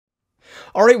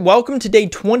All right, welcome to day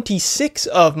 26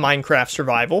 of Minecraft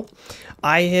Survival.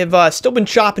 I have still been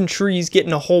chopping trees,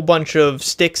 getting a whole bunch of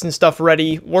sticks and stuff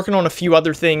ready, working on a few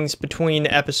other things between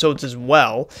episodes as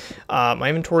well. My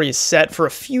inventory is set for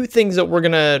a few things that we're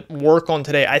going to work on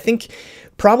today. I think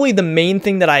probably the main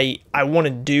thing that I want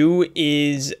to do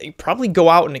is probably go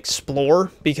out and explore,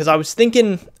 because I was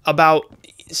thinking about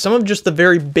some of just the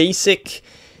very basic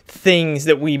things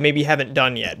that we maybe haven't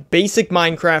done yet. Basic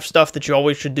Minecraft stuff that you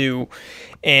always should do.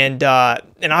 And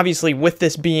obviously with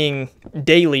this being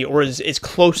daily, or as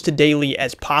close to daily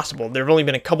as possible, there have only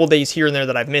been a couple days here and there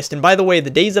that I've missed. And by the way, the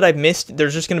days that I've missed,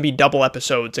 there's just going to be double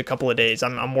episodes a couple of days.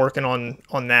 I'm working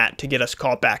on that to get us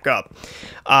caught back up.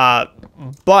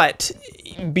 But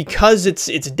because it's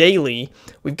daily,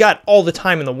 we've got all the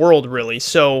time in the world, really.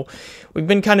 So we've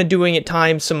been kind of doing at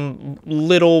times some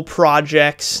little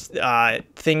projects,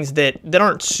 things that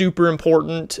aren't super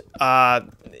important,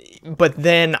 but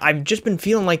then I've just been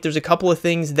feeling like there's a couple of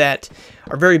things that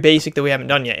are very basic that we haven't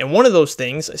done yet. And one of those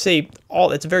things, that's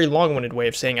a very long-winded way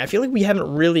of saying, I feel like we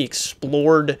haven't really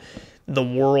explored the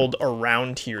world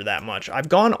around here that much. I've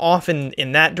gone off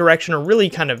in that direction, or really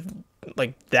kind of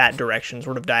like that direction,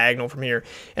 sort of diagonal from here,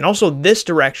 and also this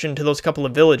direction to those couple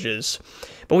of villages.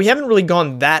 But we haven't really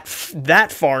gone that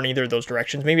far in either of those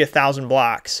directions, maybe 1,000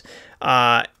 blocks.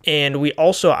 And we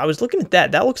also, I was looking at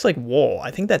that looks like wool. I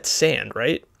think that's sand,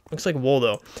 right? Looks like wool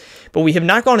though. But we have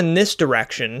not gone in this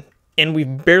direction, and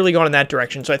we've barely gone in that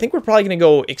direction. So I think we're probably going to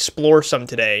go explore some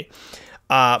today.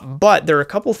 But there are a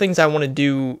couple things I want to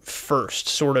do first,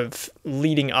 sort of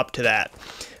leading up to that.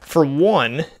 For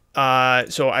one,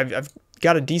 so I've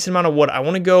got a decent amount of wood. I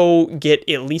want to go get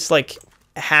at least like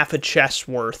half a chest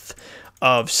worth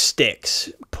of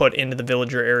sticks put into the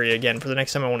villager area again for the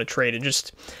next time I want to trade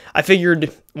it. I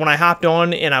figured when I hopped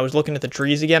on and I was looking at the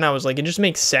trees again, I was like, it just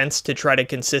makes sense to try to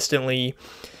consistently,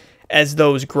 as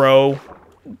those grow,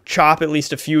 chop at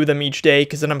least a few of them each day,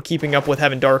 because then I'm keeping up with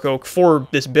having dark oak for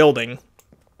this building.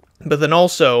 But then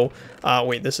also,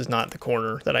 wait, this is not the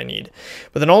corner that I need.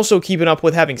 But then also keeping up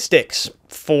with having sticks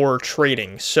for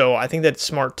trading. So I think that's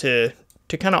smart to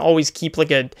kind of always keep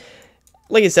like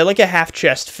I said, like a half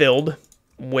chest filled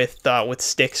with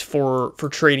sticks for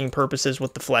trading purposes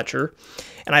with the Fletcher.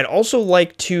 And I'd also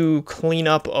like to clean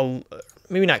up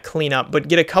maybe not clean up, but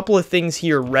get a couple of things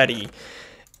here ready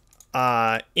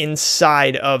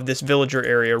inside of this villager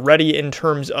area, ready in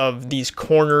terms of these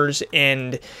corners,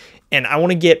 and I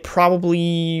want to get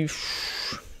probably,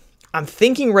 I'm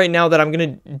thinking right now that I'm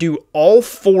going to do all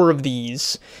 4 of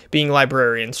these being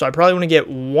librarians. So I probably want to get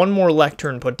one more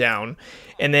lectern put down.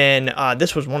 And then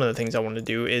this was one of the things I wanted to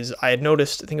do is I had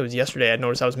noticed, I think it was yesterday, I had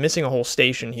noticed I was missing a whole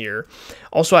station here.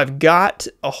 Also, I've got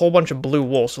a whole bunch of blue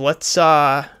wool. So let's,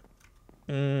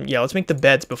 let's make the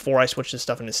beds before I switch this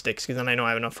stuff into sticks, because then I know I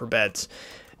have enough for beds.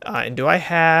 And I do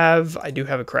have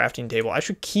a crafting table. I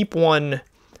should keep one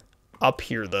up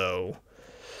here though.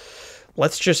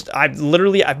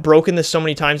 I've broken this so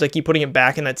many times, I keep putting it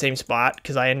back in that same spot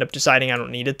because I end up deciding I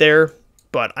don't need it there,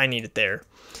 but I need it there,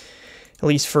 at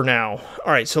least for now.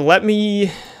 All right, so let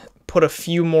me put a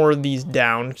few more of these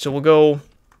down. So we'll go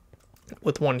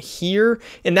with one here,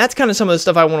 and that's kind of some of the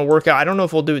stuff I want to work out. I don't know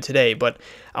if we'll do it today, but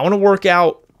I want to work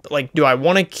out, like, do I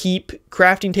want to keep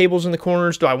crafting tables in the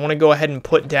corners? Do I want to go ahead and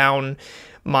put down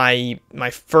my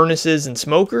furnaces and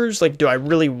smokers? Like, do I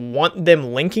really want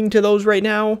them linking to those right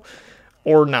now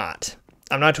or not?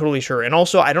 I'm not totally sure. And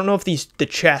also, I don't know if the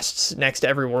chests next to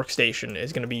every workstation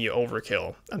is going to be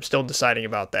overkill. I'm still deciding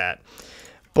about that.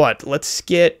 But let's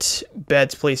get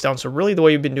beds placed down. So really the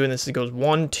way you've been doing this is it goes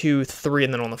 1, 2, 3,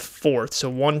 and then on the 4th. So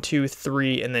 1, 2,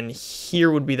 3, and then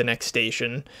here would be the next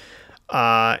station.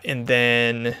 And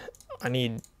then I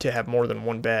need to have more than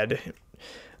one bed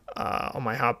on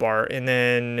my hotbar. And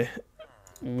then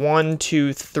 1,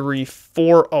 2, 3,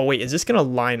 4. Oh, wait, is this going to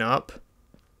line up?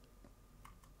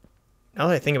 Now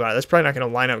that I think about it, that's probably not going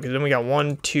to line up, because then we got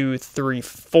 1, 2, 3,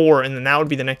 4, and then that would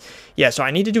be the next. Yeah, so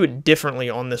I need to do it differently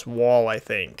on this wall, I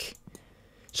think.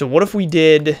 So what if we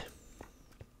did,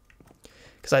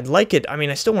 because I'd like it, I mean,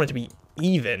 I still want it to be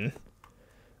even.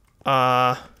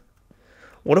 What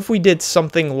if we did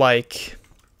something like,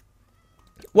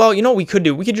 well, you know what we could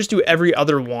do? We could just do every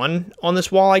other one on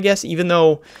this wall, I guess, even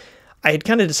though I had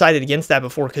kind of decided against that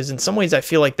before, because in some ways I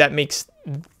feel like that makes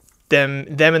them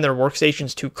and their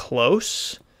workstations too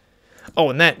close. Oh,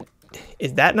 and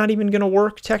is that not even gonna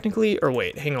work technically? Or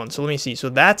wait, hang on, so let me see. So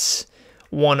that's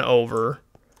 1 over,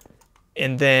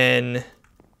 and then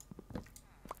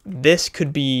this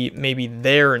could be maybe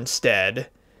there instead,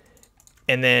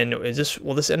 and then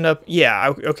will this end up,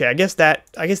 yeah, okay, I guess that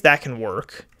can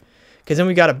work, Because then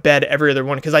we got a bed every other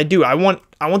one. Because I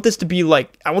want this to be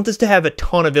like, I want this to have a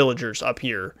ton of villagers up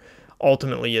here.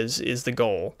 Ultimately is the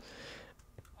goal.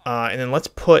 And then let's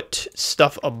put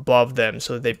stuff above them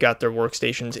so that they've got their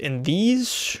workstations. And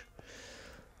these,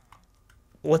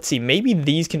 let's see, maybe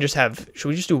these can just have, should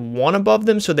we just do one above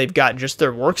them so they've got just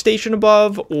their workstation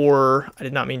above? Or, I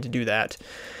did not mean to do that.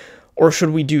 Or should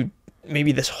we do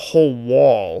maybe this whole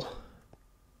wall?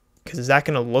 Because is that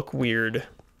going to look weird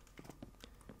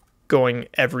going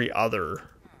every other?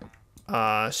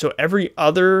 So every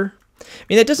other, I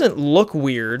mean, that doesn't look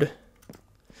weird.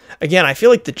 Again, I feel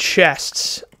like the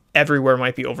chests everywhere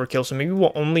might be overkill, so maybe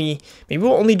we'll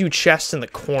only do chests in the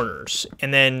corners,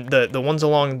 and then the ones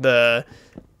along the,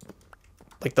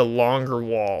 like, the longer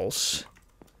walls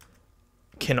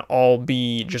can all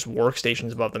be just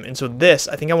workstations above them. And so this,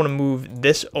 I think I want to move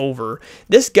this over.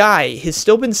 This guy has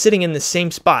still been sitting in the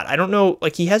same spot. I don't know,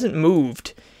 like, he hasn't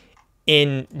moved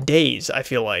in days, I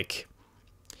feel like.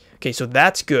 Okay, so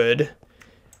that's good.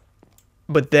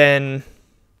 But then,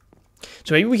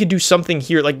 so maybe we could do something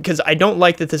here, like, because I don't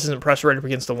like that this isn't pressed right up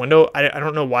against the window. I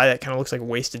don't know why that kind of looks like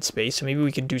wasted space. So maybe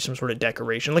we could do some sort of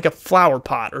decoration, like a flower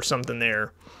pot or something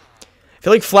there. I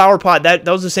feel like flower pot, that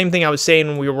was the same thing I was saying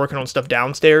when we were working on stuff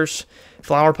downstairs.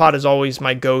 Flower pot is always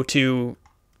my go-to,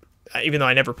 even though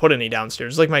I never put any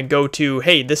downstairs. It's like my go-to,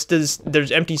 hey,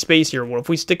 there's empty space here. What if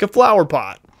we stick a flower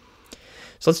pot?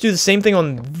 So let's do the same thing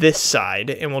on this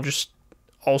side, and we'll just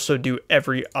also do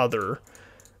every other.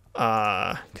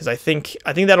 Because I think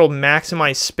that'll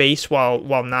maximize space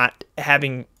while not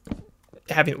having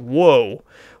while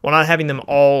not having them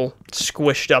all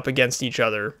squished up against each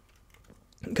other.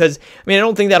 Because, I mean, I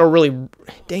don't think that'll really,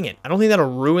 dang it, I don't think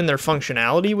that'll ruin their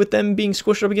functionality with them being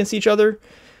squished up against each other.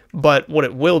 But what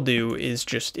it will do is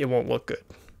just, it won't look good.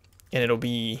 And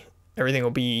everything will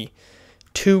be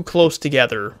too close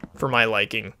together for my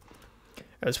liking.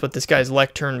 Let's put this guy's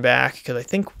lectern back, because I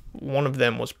think one of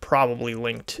them was probably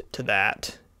linked to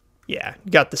that. Yeah,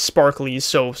 got the sparklies,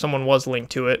 so someone was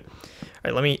linked to it.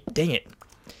 All right, dang it.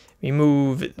 Let me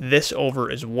move this over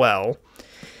as well.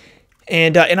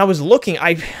 And I was looking,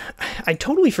 I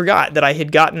totally forgot that I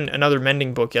had gotten another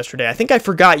mending book yesterday. I think I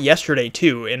forgot yesterday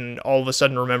too, and all of a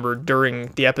sudden remembered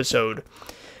during the episode.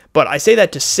 But I say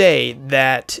that to say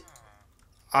that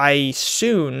I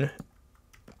soon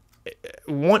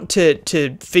want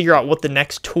to figure out what the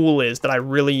next tool is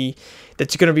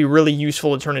that's going to be really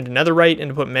useful to turn into netherite and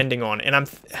to put mending on. And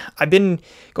I've been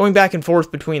going back and forth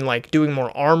between, like, doing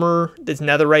more armor that's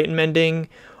netherite and mending,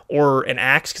 or an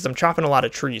axe, because I'm chopping a lot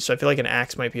of trees, so I feel like an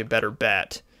axe might be a better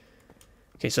bet.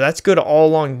 Okay, so that's good all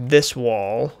along this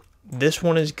wall. This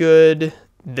one is good.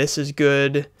 This is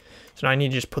good. So now I need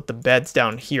to just put the beds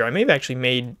down here. I may have actually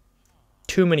made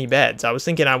too many beds. I was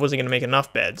thinking I wasn't going to make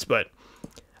enough beds, but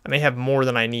I may have more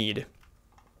than I need,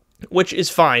 which is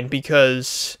fine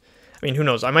because, I mean, who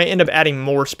knows? I might end up adding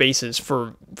more spaces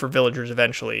for villagers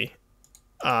eventually.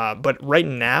 But right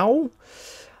now,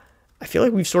 I feel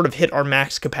like we've sort of hit our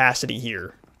max capacity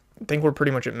here. I think we're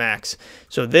pretty much at max.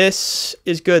 So this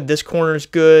is good. This corner is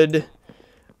good.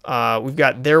 We've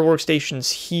got their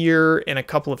workstations here and a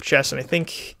couple of chests, and I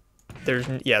think there's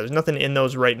nothing in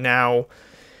those right now.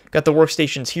 Got the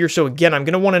workstations here. So again, I'm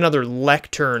going to want another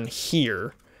lectern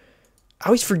here. I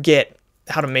always forget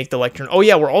how to make the lectern. Oh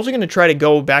yeah, we're also going to try to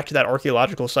go back to that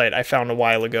archaeological site I found a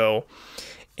while ago.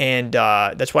 And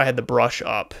that's why I had the brush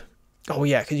up. Oh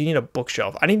yeah, because you need a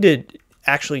bookshelf. I need to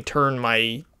actually turn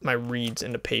my reeds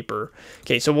into paper.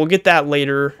 Okay, so we'll get that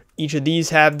later. Each of these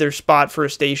have their spot for a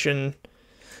station.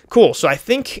 Cool. So I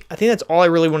think that's all I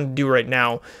really want to do right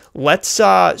now. Let's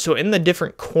so in the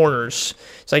different corners.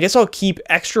 So I guess I'll keep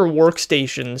extra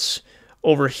workstations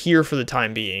over here for the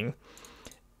time being.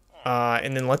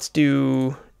 And then let's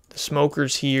do the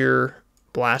smokers here,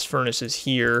 blast furnaces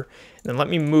here. And then let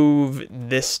me move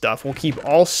this stuff. We'll keep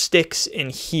all sticks in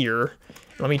here.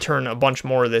 Let me turn a bunch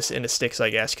more of this into sticks,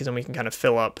 I guess, because then we can kind of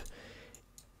fill up,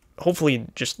 hopefully,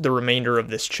 just the remainder of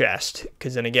this chest.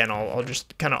 Because then again, I'll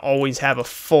just kind of always have a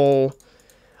full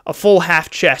half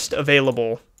chest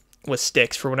available with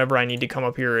sticks for whenever I need to come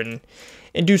up here and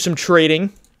do some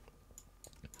trading.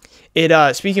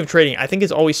 Speaking of trading, I think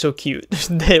it's always so cute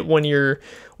that when you're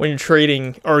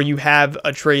trading, or you have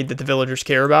a trade that the villagers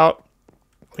care about,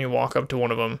 when you walk up to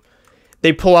one of them,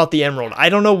 they pull out the emerald. I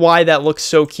don't know why that looks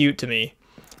so cute to me.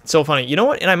 It's so funny. You know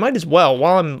what? And I might as well,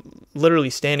 while I'm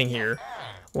literally standing here,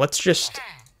 let's just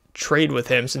trade with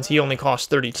him since he only costs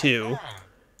 32.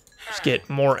 Just get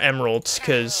more emeralds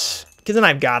because then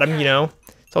I've got him, you know.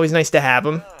 It's always nice to have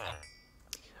him.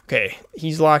 Okay,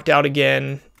 he's locked out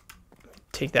again.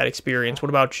 Take that experience. What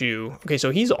about you? Okay,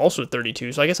 so he's also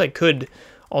 32, so I guess I could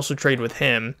also trade with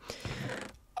him.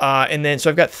 And then, so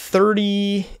I've got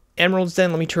 30 emeralds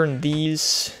then. Let me turn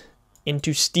these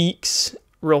into steaks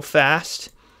real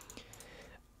fast.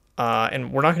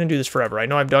 And we're not going to do this forever. I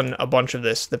know I've done a bunch of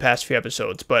this the past few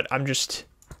episodes, but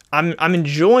I'm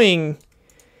enjoying...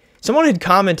 Someone had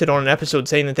commented on an episode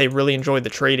saying that they really enjoyed the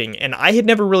trading, and I had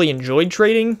never really enjoyed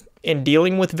trading and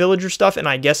dealing with villager stuff, and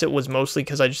I guess it was mostly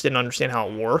because I just didn't understand how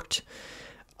it worked.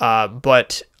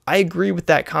 But I agree with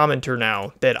that commenter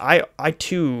now, that I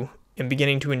too am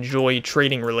beginning to enjoy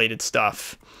trading related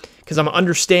stuff, because I'm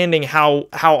understanding how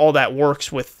all that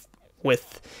works with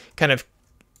kind of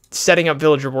setting up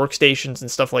villager workstations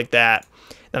and stuff like that.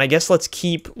 And I guess let's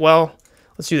do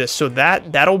this. So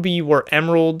that'll be where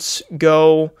emeralds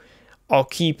go. I'll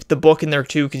keep the book in there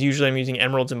too, because usually I'm using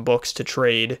emeralds and books to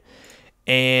trade.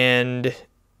 And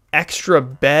extra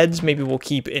beds maybe we'll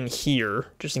keep in here,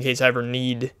 just in case I ever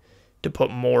need to put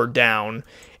more down.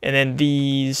 And then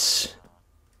these...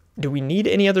 Do we need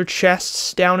any other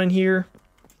chests down in here?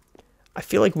 I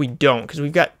feel like we don't, because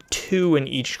we've got 2 in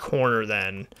each corner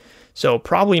then. So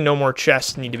probably no more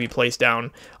chests need to be placed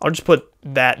down. I'll just put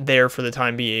that there for the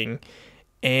time being.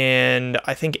 And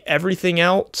I think everything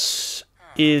else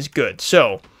is good.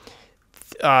 So,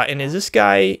 and is this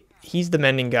guy, he's the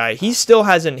mending guy. He still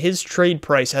hasn't, his trade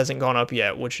price hasn't gone up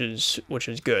yet, which is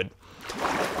good.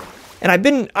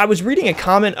 And I was reading a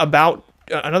comment about,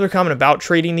 another comment about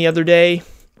trading the other day,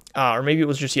 or maybe it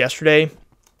was just yesterday,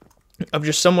 of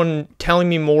just someone telling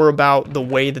me more about the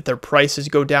way that their prices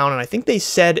go down. And I think they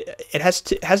said it has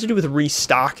to do with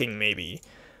restocking, maybe,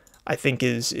 I think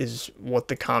is what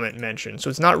the comment mentioned. So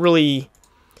it's not really...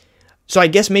 So I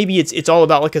guess maybe it's all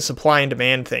about like a supply and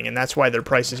demand thing, and that's why their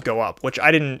prices go up, which I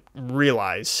didn't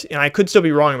realize. And I could still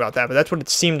be wrong about that, but that's what it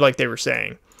seemed like they were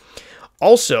saying.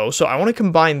 Also, so I want to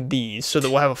combine these so that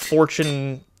we'll have a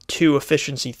Fortune 2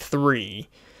 Efficiency 3.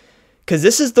 Because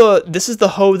this is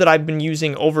the hoe that I've been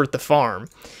using over at the farm.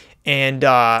 And,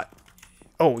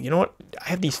 oh, you know what? I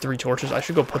have these 3 torches. I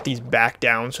should go put these back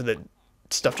down so that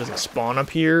stuff doesn't spawn up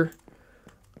here.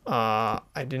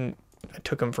 I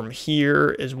took them from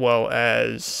here, as well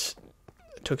as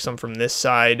I took some from this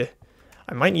side.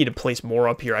 I might need to place more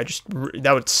up here.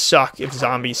 That would suck if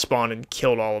zombies spawned and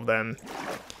killed all of them.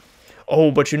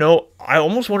 Oh, but you know, I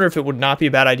almost wonder if it would not be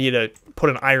a bad idea to put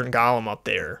an iron golem up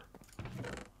there.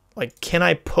 Like, can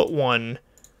I put one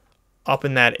up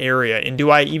in that area? And do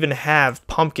I even have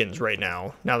pumpkins right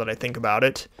now that I think about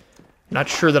it? Not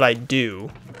sure that I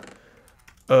do.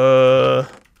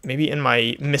 Maybe in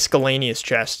my miscellaneous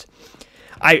chest.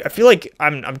 I feel like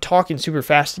I'm talking super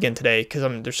fast again today because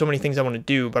there's so many things I want to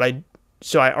do, but I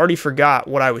already forgot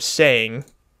what I was saying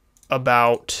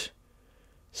about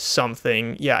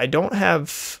something. Yeah, I don't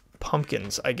have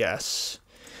pumpkins, I guess.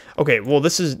 Okay, well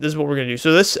this is what we're gonna do.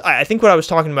 So this, I think what I was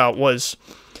talking about was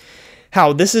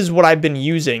how this is what I've been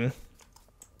using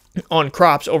on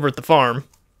crops over at the farm.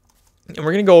 And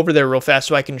we're going to go over there real fast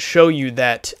so I can show you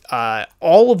that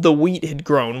all of the wheat had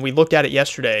grown. We looked at it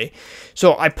yesterday.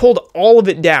 So I pulled all of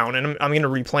it down, and I'm going to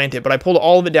replant it, but I pulled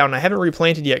all of it down, and I haven't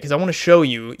replanted yet because I want to show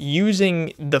you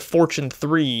using the Fortune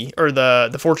 3, or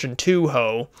the Fortune 2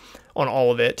 hoe on all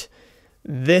of it.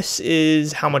 This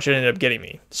is how much it ended up getting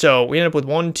me. So we ended up with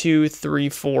 1, 2, 3,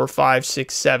 4, 5,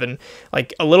 6, 7,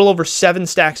 like a little over 7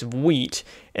 stacks of wheat,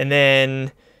 and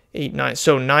then... 8, 9,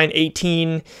 so 9,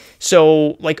 18,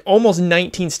 so like almost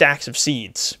 19 stacks of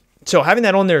seeds. So having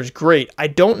that on there is great. I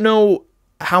don't know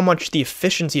how much the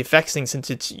efficiency affects things, since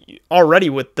it's already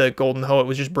with the golden hoe, it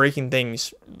was just breaking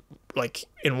things like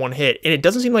in one hit, and it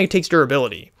doesn't seem like it takes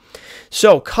durability.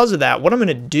 So because of that, what I'm going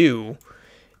to do,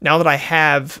 now that I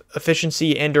have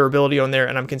efficiency and durability on there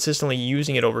and I'm consistently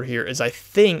using it over here, is I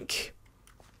think...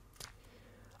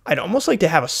 I'd almost like to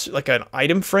have an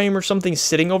item frame or something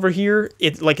sitting over here.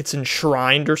 Like it's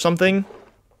enshrined or something.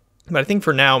 But I think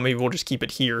for now, maybe we'll just keep it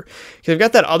here. Because I've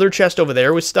got that other chest over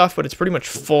there with stuff, but it's pretty much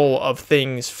full of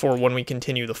things for when we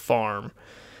continue the farm.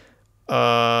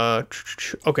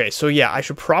 Okay, so yeah, I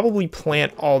should probably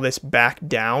plant all this back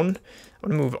down. I'm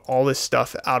going to move all this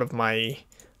stuff out of my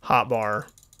hotbar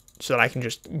so that I can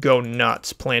just go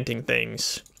nuts planting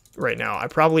things right now. I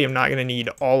probably am not going to need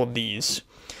all of these.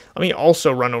 Let me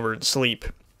also run over and sleep.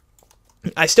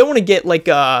 I still want to get like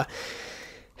a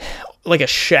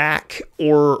shack,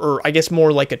 or I guess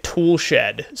more like a tool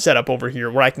shed set up over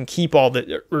here where I can keep all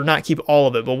the, or not keep all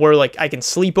of it, but where like I can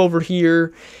sleep over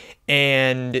here,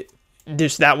 and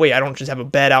just that way I don't just have a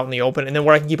bed out in the open, and then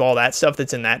where I can keep all that stuff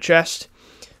that's in that chest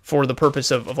for the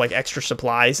purpose of like extra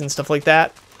supplies and stuff like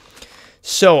that.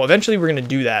 So eventually we're going to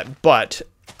do that, but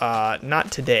not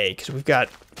today, because we've got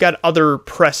other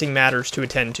pressing matters to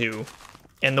attend to.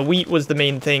 And the wheat was the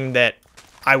main thing that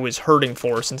I was hurting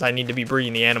for since I need to be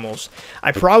breeding the animals.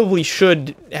 I probably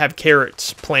should have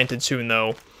carrots planted soon,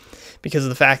 though, because of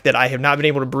the fact that I have not been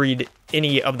able to breed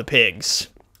any of the pigs.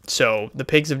 So the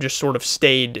pigs have just sort of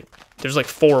stayed. There's like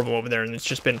 4 of them over there, and it's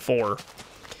just been 4.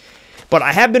 But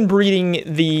I have been breeding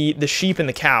the sheep and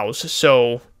the cows,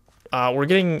 so we're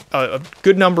getting a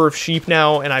good number of sheep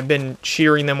now, and I've been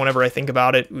shearing them whenever I think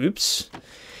about it. Oops.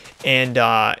 And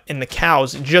the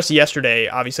cows, just yesterday,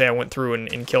 obviously I went through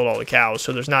and killed all the cows,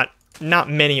 so there's not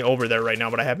many over there right now,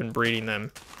 but I have been breeding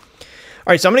them. All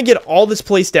right, so I'm going to get all this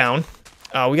place down.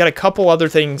 We got a couple other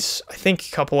things,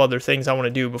 I want to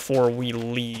do before we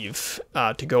leave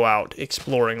to go out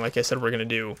exploring, like I said we're going to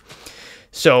do.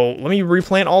 So let me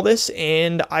replant all this,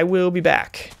 and I will be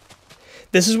back.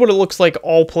 This is what it looks like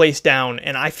all placed down,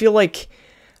 and I feel like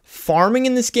farming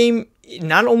in this game,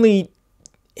 not only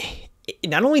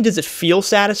does it feel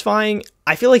satisfying,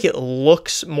 I feel like it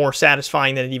looks more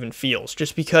satisfying than it even feels,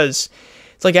 just because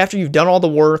it's like after you've done all the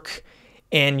work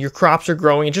and your crops are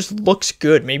growing, it just looks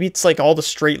good. Maybe it's like all the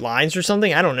straight lines or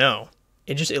something, I don't know.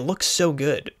 It looks so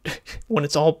good when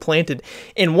it's all planted.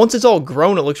 And once it's all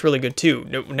grown, it looks really good too.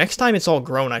 Next time it's all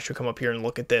grown, I should come up here and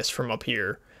look at this from up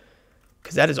here,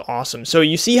 because that is awesome. So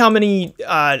you see how many,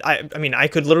 I mean, I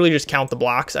could literally just count the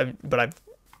blocks, but I've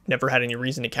never had any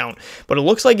reason to count. But it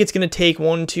looks like it's going to take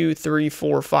 1, 2, 3,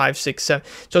 4, 5, 6, 7.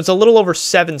 So it's a little over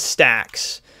 7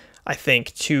 stacks, I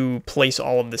think, to place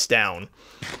all of this down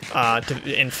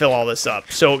and fill all this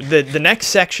up. So the next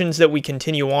sections that we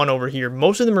continue on over here,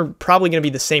 most of them are probably going to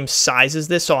be the same size as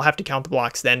this, so I'll have to count the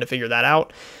blocks then to figure that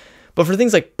out. But for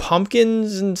things like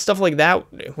pumpkins and stuff like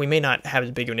that, we may not have as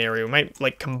big of an area. We might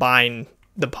like combine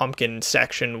the pumpkin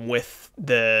section with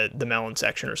the melon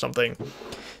section or something.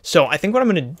 So I think what I'm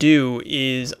going to do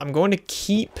is I'm going to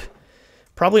keep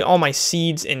probably all my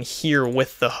seeds in here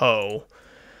with the hoe.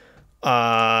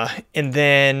 And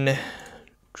then,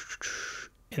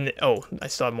 oh, I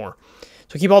still have more.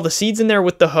 So keep all the seeds in there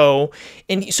with the hoe.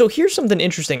 And so here's something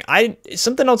interesting.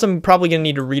 Something else I'm probably going to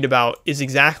need to read about is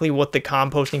exactly what the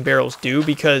composting barrels do,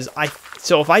 because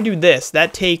so if I do this,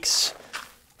 that takes,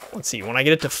 let's see, when I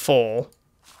get it to full.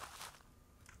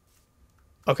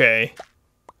 Okay.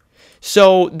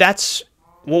 So that's,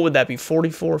 what would that be?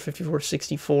 44, 54,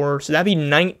 64. So that'd be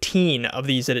 19 of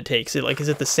these that it takes. Is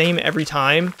it the same every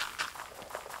time?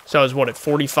 So I was, what, at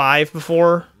 45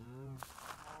 before?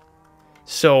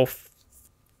 So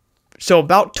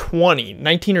about 20,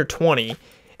 19 or 20, and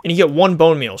you get 1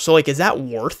 bone meal. So, is that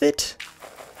worth it?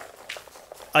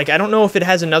 I don't know if it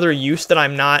has another use that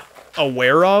I'm not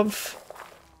aware of.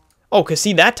 Oh, because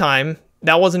see, that time,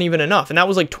 that wasn't even enough, and that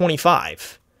was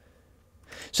 25.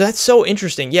 So that's so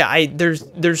interesting. Yeah,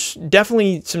 there's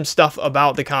definitely some stuff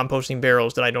about the composting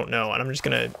barrels that I don't know, and I'm just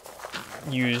going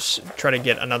to try to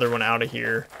get another one out of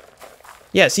here.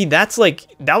 Yeah, see, that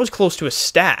was close to a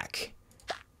stack.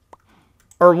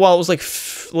 Or, well, it was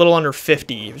a little under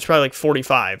 50. It was probably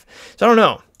 45. So I don't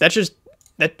know.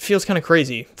 That feels kind of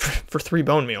crazy for 3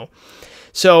 bone meal.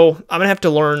 So I'm going to have to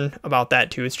learn about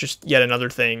that too. It's just yet another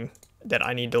thing that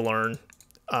I need to learn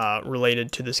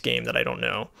related to this game that I don't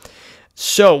know.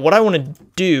 So what I want to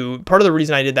do, part of the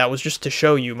reason I did that was just to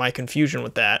show you my confusion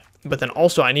with that. But then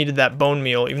also I needed that bone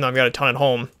meal, even though I've got a ton at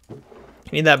home. I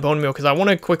need that bone meal because I want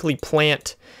to quickly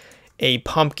plant a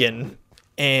pumpkin.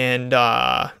 And,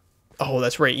 oh,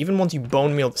 that's right. Even once you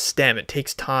bone meal the stem, it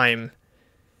takes time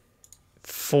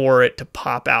for it to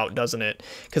pop out, doesn't it?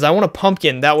 Because I want a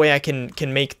pumpkin. That way I can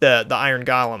make the iron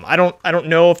golem. I don't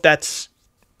know if that's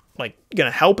gonna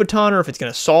help a ton or if it's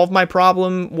gonna solve my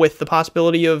problem with the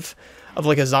possibility of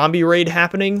a zombie raid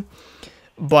happening.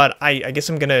 But I guess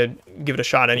I'm gonna give it a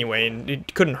shot anyway, and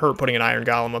it couldn't hurt putting an iron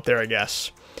golem up there, I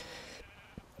guess.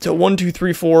 So 1, 2,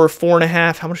 3, 4,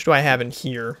 4.5. How much do I have in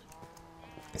here?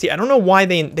 See, I don't know why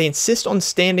they insist on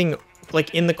standing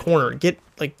in the corner. There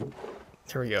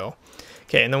we go.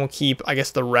 Okay, and then we'll keep, I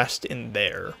guess, the rest in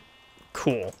there.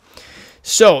 Cool.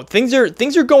 So things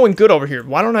are going good over here.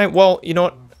 Why don't I? Well, you know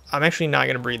what? I'm actually not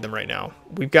going to breed them right now.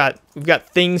 We've got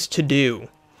things to do.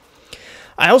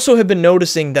 I also have been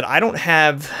noticing that I don't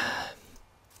have.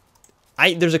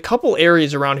 There's a couple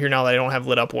areas around here now that I don't have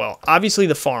lit up well. Obviously,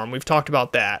 the farm. We've talked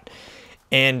about that.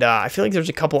 And I feel like there's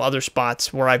a couple other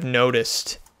spots where I've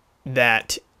noticed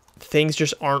that things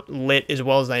just aren't lit as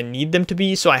well as I need them to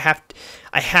be. So I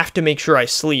have to make sure I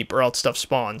sleep or else stuff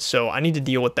spawns. So I need to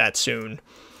deal with that soon.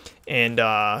 And do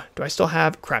I still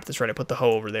have... Crap, that's right. I put the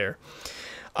hoe over there.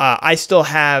 I still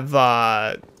have...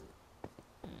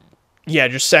 yeah,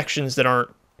 just sections that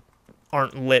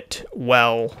aren't lit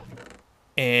well.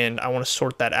 And I want to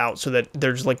sort that out so that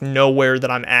there's nowhere that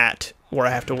I'm at where I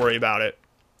have to worry about it.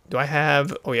 Do I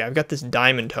have... Oh, yeah, I've got this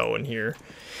diamond hoe in here.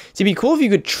 So it'd be cool if you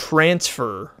could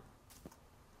transfer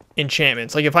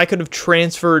enchantments. Like, if I could have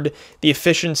transferred the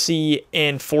efficiency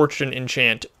and fortune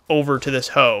enchant over to this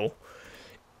hoe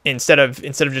instead of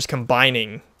just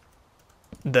combining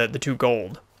the 2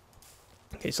 gold.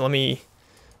 Okay, so let me...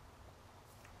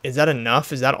 Is that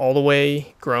enough? Is that all the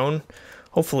way grown?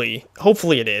 Hopefully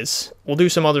it is. We'll do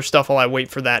some other stuff while I wait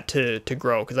for that to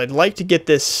grow, because I'd like to get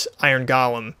this iron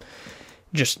golem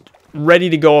just ready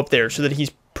to go up there so that he's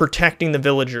protecting the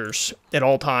villagers at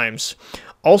all times.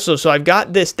 Also, so I've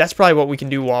got this. That's probably what we can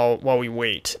do while we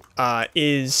wait. While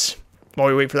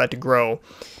we wait for that to grow.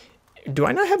 Do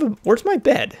I not have a... Where's my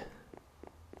bed?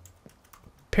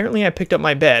 Apparently I picked up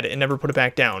my bed and never put it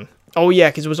back down. Oh yeah,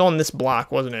 because it was on this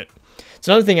block, wasn't it? It's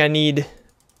another thing I need...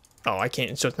 Oh, I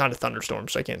can't... So it's not a thunderstorm,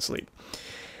 so I can't sleep.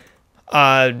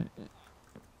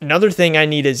 Another thing I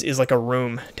need is like a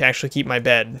room to actually keep my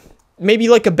bed. Maybe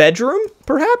like a bedroom,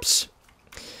 perhaps?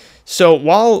 So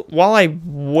while I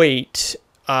wait,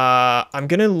 I'm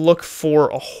going to look for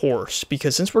a horse.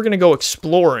 Because since we're going to go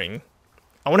exploring,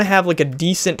 I want to have like a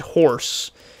decent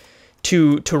horse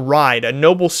to ride. A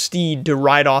noble steed to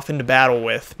ride off into battle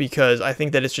with. Because I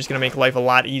think that it's just going to make life a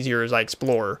lot easier as I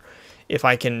explore, if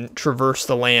I can traverse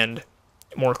the land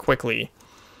more quickly.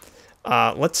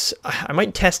 I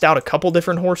might test out a couple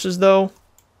different horses, though,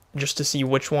 just to see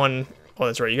which one... Oh,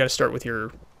 that's right, you got to start with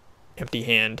your empty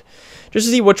hand. Just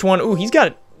to see which one... Ooh, he's got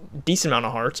a decent amount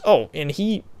of hearts. Oh, and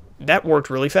that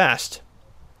worked really fast.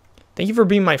 Thank you for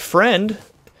being my friend.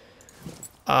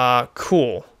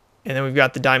 Cool. And then we've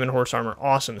got the diamond horse armor.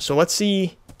 Awesome. So let's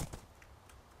see...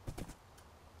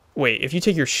 Wait, if you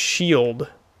take your shield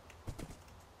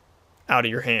out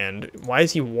of your hand, why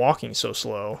is he walking so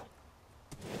slow?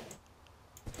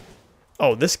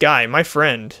 Oh, this guy, my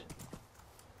friend.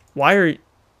 Why are...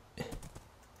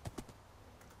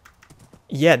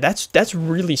 Yeah, that's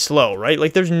really slow, right?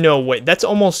 Like, there's no way. That's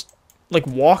almost like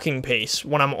walking pace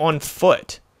when I'm on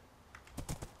foot.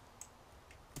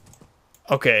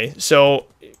 Okay, so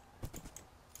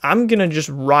I'm gonna just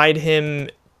ride him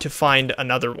to find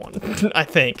another one, I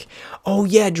think. Oh,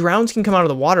 yeah, drowns can come out of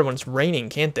the water when it's raining,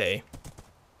 can't they?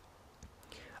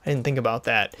 I didn't think about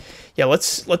that. Yeah,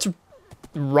 let's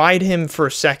ride him for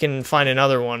a second and find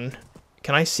another one.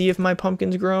 Can I see if my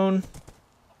pumpkin's grown?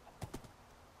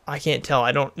 I can't tell.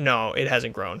 I don't know. It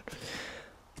hasn't grown.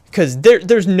 Because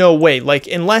there's no way. Like,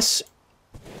 unless...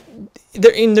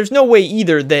 there's no way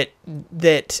either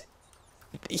that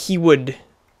he would...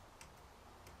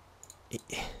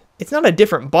 It's not a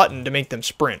different button to make them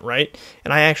sprint, right?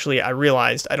 And I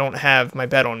realized I don't have my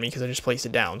bed on me because I just placed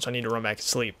it down, so I need to run back to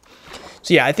sleep.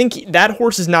 So yeah, I think that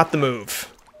horse is not the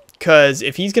move. Because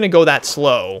if he's going to go that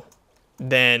slow,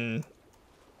 then...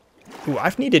 Ooh,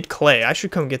 I've needed clay. I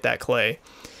should come get that clay.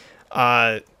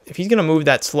 If he's going to move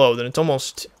that slow, then it's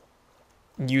almost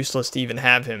useless to even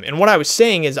have him. And what I was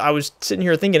saying is, I was sitting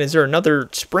here thinking, is there another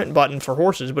sprint button for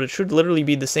horses? But it should literally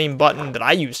be the same button that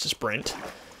I use to sprint.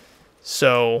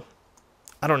 So,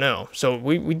 I don't know. So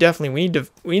we need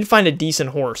to find a decent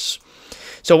horse.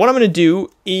 So what I'm going to do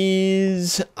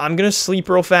is, I'm going to sleep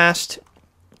real fast.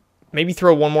 Maybe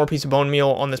throw one more piece of bone meal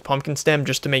on this pumpkin stem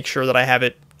just to make sure that I have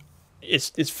it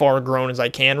as far grown as I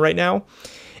can right now.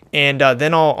 And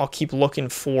then I'll keep looking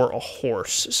for a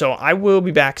horse. So I will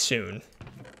be back soon.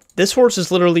 This horse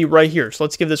is literally right here, so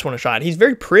let's give this one a shot. He's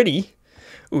very pretty.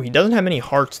 Ooh, he doesn't have any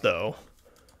hearts, though.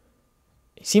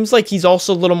 He seems like he's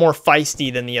also a little more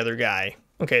feisty than the other guy.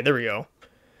 Okay, there we go.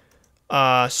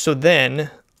 So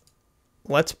then,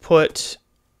 let's put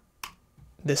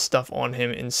this stuff on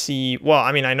him and see... Well,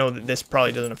 I mean, I know that this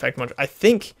probably doesn't affect much. I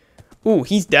think... Ooh,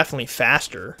 he's definitely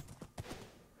faster.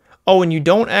 Oh, and you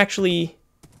don't actually...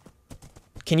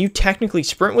 Can you technically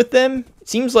sprint with them? It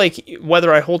seems like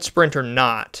whether I hold sprint or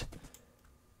not,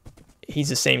 he's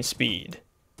the same speed.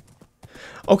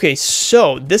 Okay,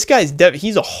 so this guy's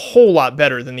he's a whole lot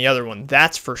better than the other one,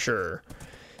 that's for sure.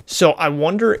 So I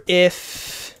wonder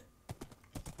if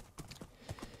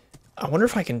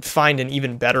I can find an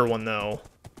even better one, though.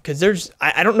 Because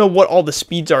I don't know what all the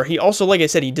speeds are. He also, like I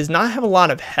said, he does not have a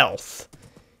lot of health,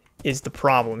 is the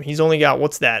problem. He's only got,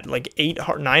 what's that, like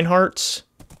 9 hearts?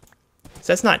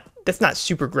 So that's not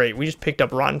super great. We just picked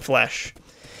up rotten flesh.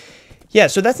 Yeah,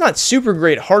 so that's not super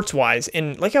great hearts-wise.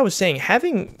 And like I was saying,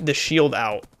 having the shield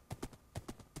out,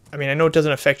 I mean, I know it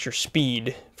doesn't affect your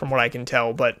speed, from what I can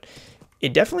tell, but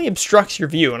it definitely obstructs your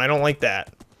view, and I don't like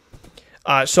that.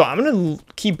 So I'm going to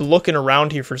keep looking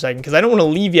around here for a second, because I don't want to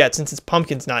leave yet since this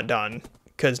pumpkin's not done.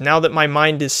 Because now that my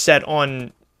mind is set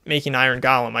on making Iron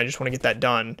Golem, I just want to get that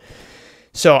done.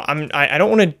 So I don't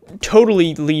want to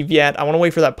totally leave yet. I want to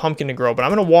wait for that pumpkin to grow, but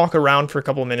I'm going to walk around for a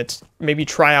couple of minutes, maybe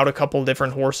try out a couple of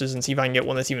different horses and see if I can get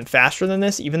one that's even faster than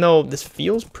this, even though this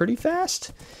feels pretty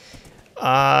fast.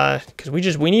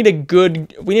 Because we need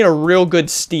a real good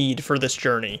steed for this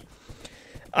journey.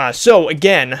 So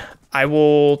again, I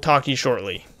will talk to you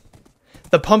shortly.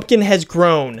 The pumpkin has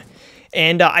grown,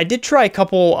 and I did try a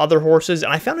couple other horses,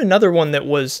 and I found another one that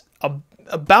was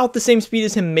about the same speed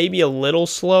as him, maybe a little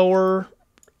slower.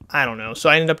 I don't know. So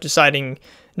I ended up deciding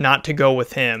not to go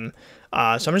with him. So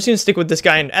I'm just gonna stick with this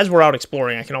guy, and as we're out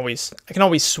exploring, I can always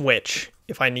switch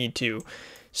if I need to.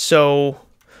 So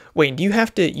wait, you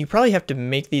probably have to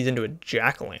make these into a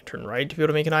jack-o'-lantern, right? To be able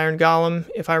to make an iron golem,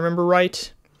 if I remember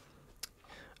right.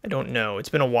 I don't know. It's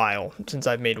been a while since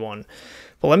I've made one.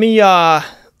 But let me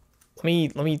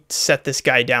set this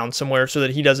guy down somewhere so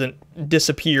that he doesn't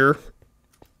disappear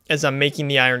as I'm making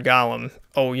the iron golem.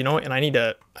 Oh, you know what? And I need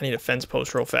a fence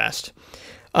post real fast.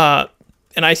 And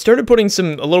I started putting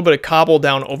a little bit of cobble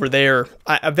down over there.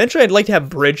 Eventually, I'd like to have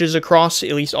bridges across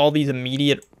at least all these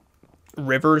immediate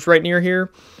rivers right near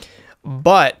here.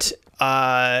 But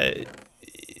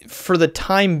for the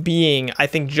time being, I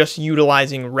think just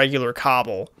utilizing regular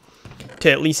cobble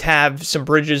to at least have some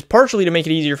bridges, partially to make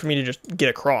it easier for me to just get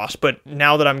across. But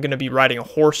now that I'm going to be riding a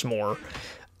horse more,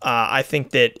 I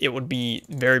think that it would be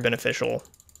very beneficial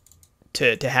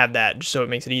to have that, just so it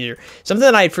makes it easier. Something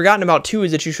that I had forgotten about too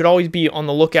is that you should always be on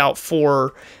the lookout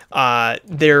for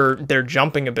their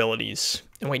jumping abilities.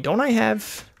 And wait, don't I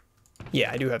have?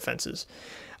 Yeah, I do have fences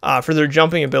for their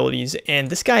jumping abilities. And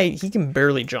this guy, he can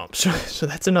barely jump, so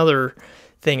that's another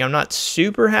thing I'm not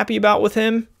super happy about with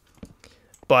him.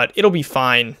 But it'll be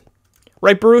fine,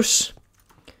 right, Bruce?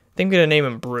 I think I'm gonna name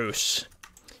him Bruce.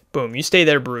 Boom, you stay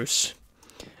there, Bruce.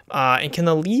 And can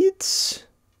the leads?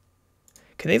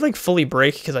 Can they like fully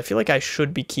break? Because I feel like I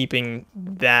should be keeping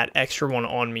that extra one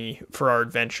on me for our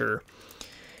adventure.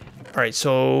 All right,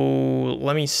 so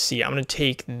let me see. I'm gonna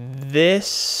take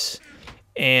this,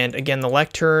 and again the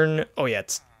lectern. Oh yeah,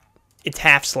 it's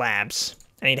half slabs.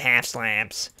 I need half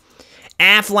slabs.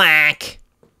 Affleck.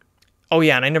 Oh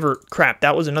yeah, and I never. Crap,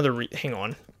 that was another. Hang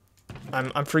on,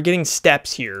 I'm forgetting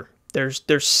steps here. There's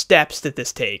steps that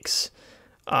this takes.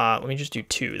 Let me just do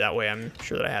 2. That way I'm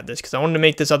sure that I have this, because I wanted to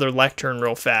make this other lectern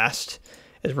real fast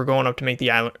as we're going up to make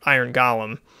the iron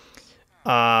golem.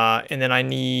 And then I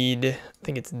need, I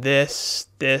think it's this.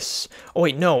 Oh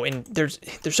wait, no, and there's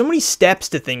so many steps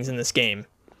to things in this game.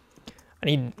 I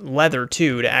need leather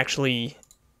too to actually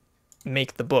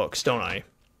make the books, don't I?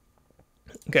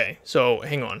 Okay, so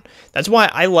hang on. That's why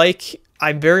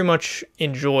I very much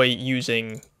enjoy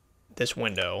using this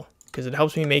window, because it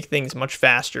helps me make things much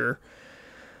faster.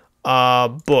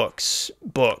 Books.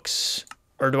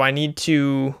 Or do I need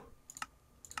to...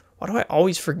 Why do I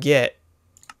always forget?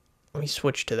 Let me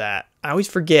switch to that. I always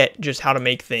forget just how to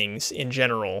make things in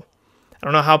general. I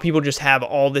don't know how people just have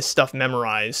all this stuff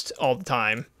memorized all the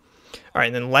time. All right,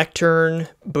 and then lectern,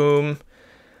 boom.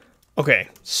 Okay,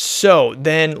 so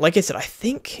then, like I said, I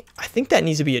think that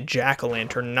needs to be a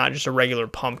jack-o'-lantern, not just a regular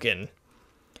pumpkin.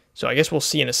 So I guess we'll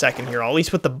see in a second here. I'll at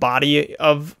least put the body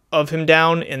of him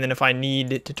down, and then if I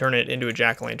need to turn it into a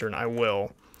jack-o'-lantern, I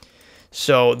will.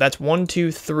 So that's 1,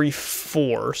 2, 3,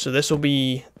 4. So this will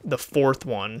be the 4th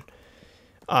one.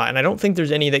 And I don't think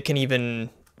there's any that can even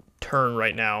turn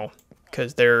right now,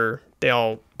 because they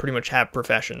all pretty much have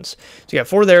professions. So you got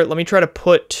 4 there. Let me try to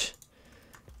put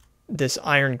this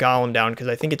iron golem down, because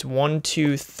I think it's 1,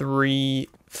 2, 3,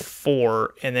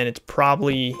 4, and then it's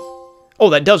probably... Oh,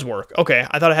 that does work. Okay,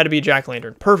 I thought it had to be a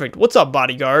jack-o'-lantern. Perfect. What's up,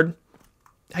 bodyguard?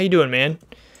 How you doing, man?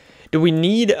 Do we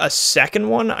need a second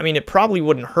one? I mean, it probably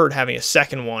wouldn't hurt having a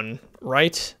second one,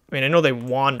 right? I mean, I know they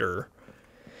wander.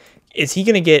 Is he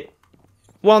going to get...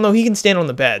 Well, no, he can stand on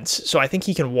the beds, so I think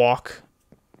he can walk.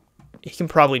 He can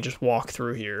probably just walk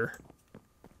through here.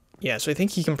 Yeah, so I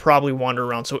think he can probably wander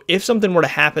around. So if something were to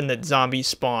happen that zombies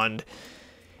spawned...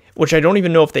 Which I don't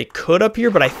even know if they could up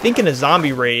here, but I think in a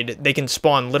zombie raid, they can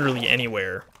spawn literally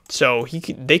anywhere. So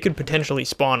they could potentially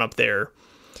spawn up there,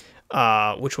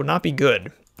 which would not be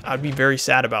good. I'd be very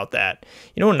sad about that.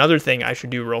 You know, another thing I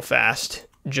should do real fast,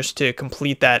 just to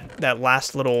complete that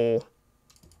last little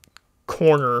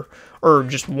corner, or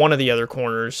just one of the other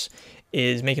corners,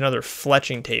 is make another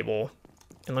fletching table.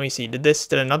 And let me see, did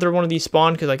another one of these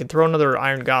spawn? Because I could throw another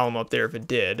iron golem up there if it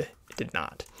did. It did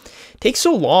not. It takes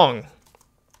so long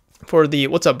for the,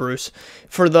 what's up, Bruce?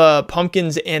 For the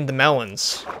pumpkins and the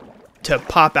melons to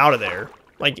pop out of there.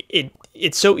 Like,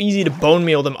 it's so easy to bone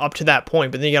meal them up to that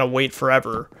point, but then you gotta wait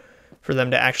forever for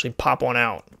them to actually pop on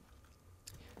out.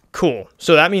 Cool.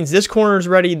 So that means this corner is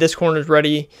ready, this corner is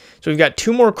ready. So we've got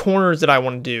 2 more corners that I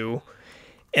want to do.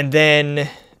 And then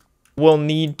we'll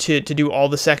need to do all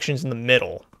the sections in the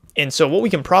middle. And so what we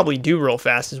can probably do real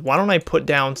fast is, why don't I put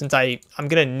down, since I'm going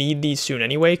to need these soon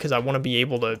anyway, because I want to be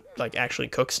able to like actually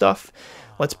cook stuff.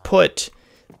 Let's put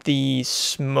the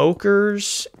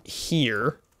smokers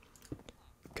here,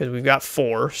 because we've got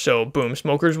 4. So boom,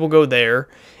 smokers will go there.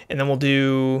 And then we'll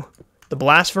do the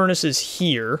blast furnaces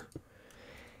here.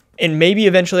 And maybe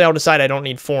eventually I'll decide I don't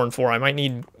need 4 and 4. I might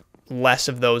need less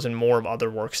of those and more of other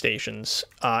workstations.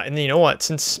 And then you know what?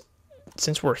 Since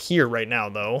we're here right now,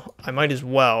 though, I might as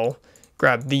well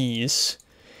grab these.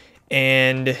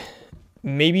 And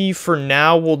maybe for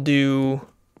now we'll do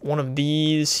one of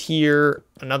these here,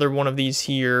 another one of these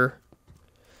here.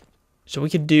 So we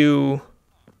could do...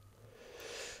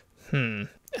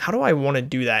 How do I want to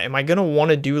do that? Am I going to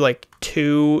want to do like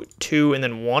 2, 2, and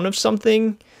then 1 of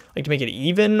something? Like to make it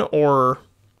even, or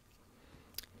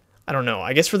I don't know.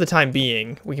 I guess for the time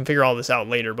being, we can figure all this out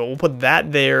later, but we'll put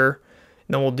that there,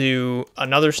 and then we'll do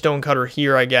another stone cutter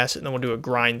here, I guess, and then we'll do a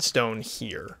grindstone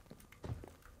here.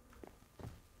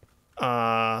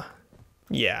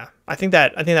 Yeah, I think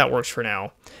that works for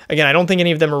now. Again, I don't think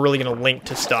any of them are really going to link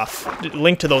to stuff.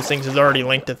 Link to those things is already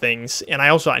linked to things, and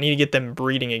I need to get them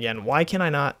breeding again. Why can I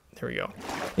not? There we go.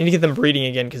 I need to get them breeding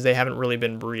again because they haven't really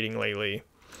been breeding lately.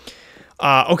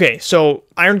 Okay, so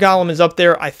Iron Golem is up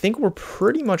there. I think we're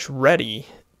pretty much ready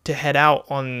to head out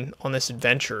on this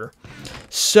adventure.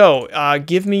 So,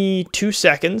 give me 2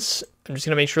 seconds. I'm just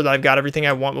going to make sure that I've got everything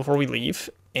I want before we leave.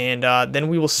 And then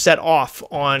we will set off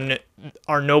on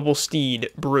our noble steed,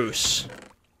 Bruce.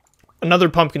 Another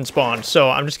pumpkin spawn.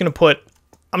 So I'm going to put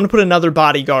another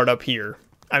bodyguard up here.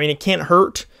 I mean, it can't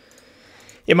hurt.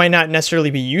 It might not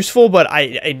necessarily be useful, but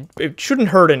it shouldn't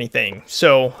hurt anything.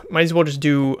 So might as well just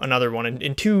do another one.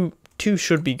 And 2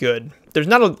 should be good. There's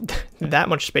not that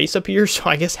much space up here, so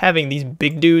I guess having these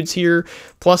big dudes here,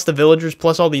 plus the villagers,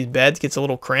 plus all these beds gets a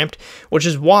little cramped, which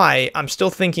is why I'm still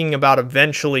thinking about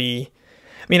eventually...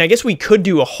 I mean, I guess we could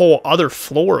do a whole other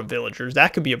floor of villagers.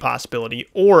 That could be a possibility.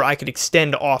 Or I could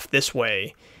extend off this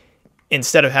way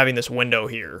instead of having this window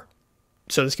here.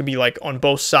 So this could be like on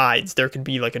both sides. There could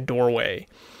be like a doorway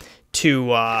to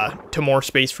more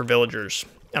space for villagers.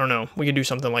 I don't know. We could do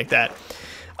something like that.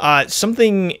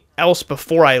 Something else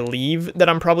before I leave that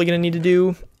I'm probably going to need to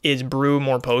do is brew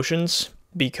more potions,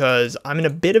 because I'm in a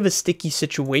bit of a sticky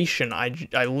situation.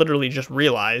 I literally just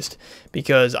realized,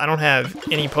 because I don't have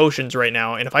any potions right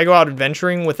now, and if I go out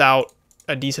adventuring without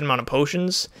a decent amount of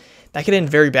potions, that could end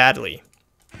very badly.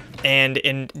 And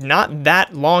in not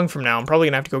that long from now, I'm probably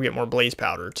gonna have to go get more blaze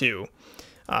powder too.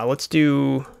 Let's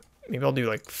do, maybe I'll do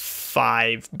like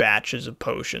 5 batches of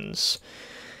potions.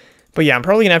 But yeah, I'm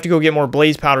probably gonna have to go get more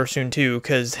blaze powder soon too,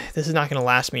 because this is not gonna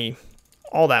last me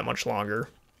all that much longer.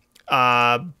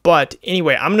 But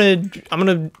anyway, I'm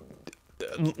gonna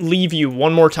leave you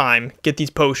one more time, get these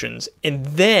potions, and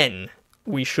then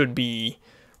we should be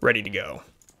ready to go.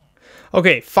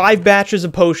 Okay, 5 batches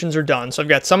of potions are done, so I've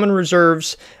got some in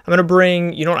reserves. I'm gonna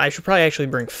bring, you know what, I should probably actually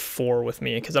bring 4 with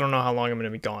me, because I don't know how long I'm gonna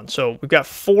be gone. So we've got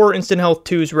 4 instant health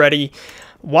 2s ready.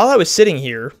 While I was sitting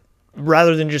here,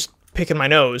 rather than just picking my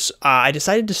nose, I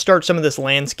decided to start some of this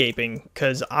landscaping,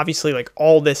 because obviously like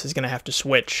all this is gonna have to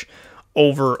switch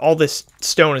over, all this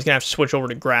stone is gonna have to switch over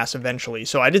to grass eventually.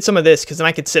 So I did some of this because then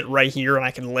I could sit right here and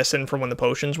I could listen for when the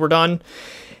potions were done,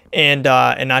 and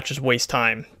not just waste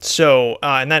time. So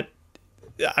and that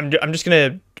I'm just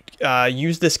gonna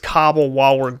use this cobble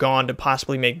while we're gone to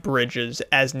possibly make bridges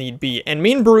as need be. And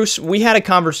me and Bruce, we had a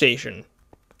conversation.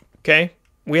 Okay,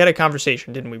 we had a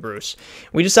conversation, didn't we, Bruce?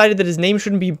 We decided that his name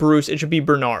shouldn't be Bruce; it should be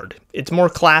Bernard. It's more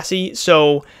classy.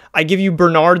 So I give you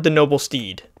Bernard the Noble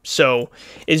Steed. So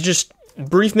it's just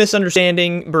brief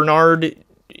misunderstanding. Bernard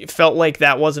felt like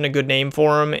that wasn't a good name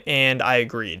for him, and I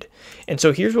agreed. And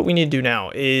so here's what we need to do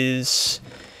now is,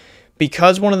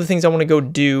 because one of the things I want to go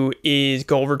do is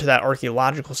go over to that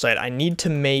archaeological site, I need to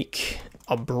make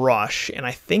a brush, and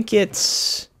I think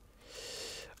it's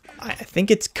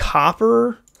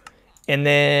copper, and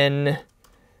then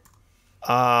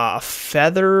a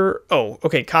feather. Oh,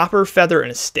 okay, copper, feather,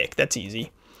 and a stick. That's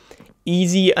easy.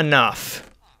 Easy enough.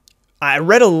 I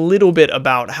read a little bit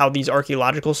about how these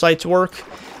archaeological sites work,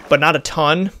 but not a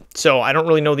ton, so I don't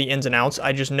really know the ins and outs.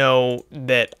 I just know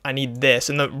that I need this,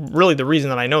 and really the reason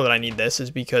that I know that I need this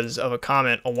is because of a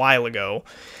comment a while ago.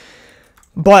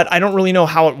 But I don't really know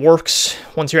how it works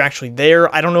once you're actually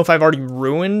there. I don't know if I've already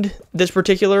ruined this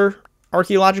particular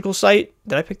archaeological site.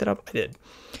 Did I pick that up? I did.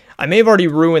 I may have already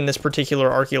ruined this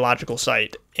particular archaeological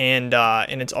site, and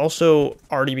it's also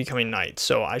already becoming night,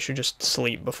 so I should just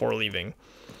sleep before leaving.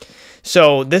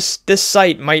 So this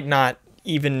site might not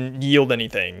even yield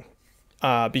anything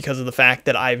because of the fact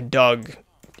that I've dug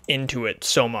into it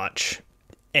so much.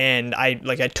 And I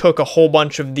took a whole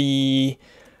bunch of the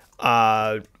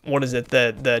what is it,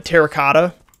 the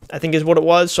terracotta, I think is what it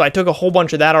was. So I took a whole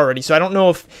bunch of that already. So I don't know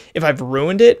if I've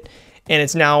ruined it and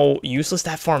it's now useless.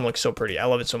 That farm looks so pretty. I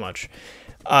love it so much.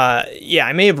 Yeah,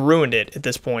 I may have ruined it at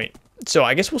this point. So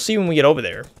I guess we'll see when we get over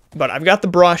there. But I've got the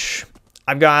brush.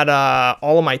 I've got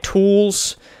all of my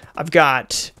tools. I've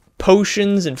got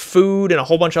potions and food and a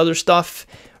whole bunch of other stuff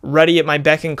ready at my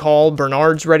beck and call.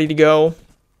 Bernard's ready to go.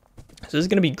 So this is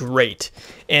going to be great.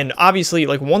 And obviously,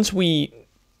 like, once we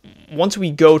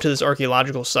go to this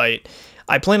archaeological site,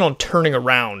 I plan on turning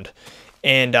around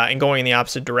and going in the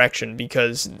opposite direction,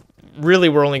 because really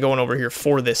we're only going over here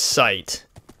for this site.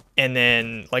 And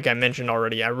then, like I mentioned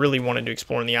already, I really wanted to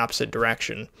explore in the opposite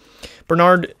direction.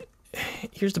 Bernard,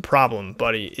 here's the problem,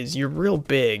 buddy, is you're real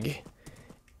big,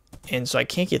 and so I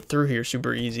can't get through here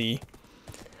super easy.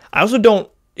 I also don't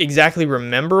exactly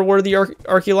remember where the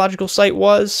archaeological site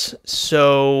was,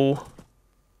 so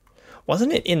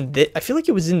wasn't it in this? I feel like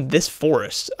it was in this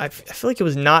forest. I feel like it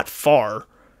was not far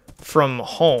from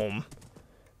home,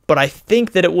 but I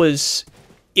think that it was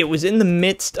in the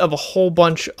midst of a whole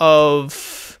bunch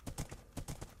of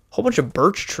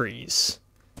birch trees.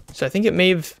 So I think it may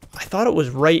have, I thought it was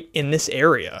right in this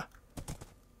area,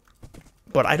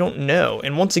 but I don't know.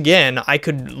 And once again, I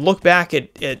could look back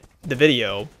at the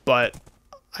video, but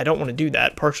I don't want to do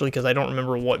that, partially because I don't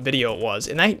remember what video it was,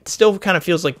 and that still kind of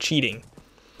feels like cheating.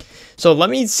 So let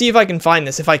me see if I can find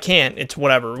this. If I can't, it's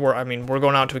whatever. We're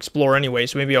going out to explore anyway,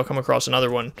 so maybe I'll come across another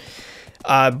one.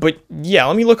 But yeah,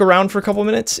 let me look around for a couple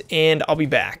minutes, and I'll be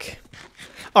back.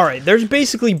 All right, there's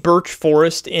basically birch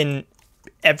forest in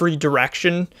every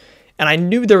direction, and I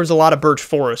knew there was a lot of birch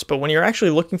forest, but when you're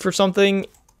actually looking for something,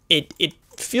 it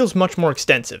feels much more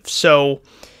extensive. So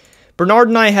Bernard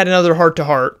and I had another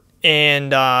heart-to-heart,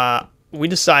 and we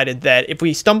decided that if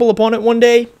we stumble upon it one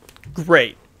day,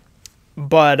 great.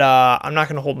 But I'm not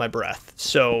going to hold my breath.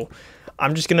 So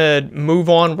I'm just going to move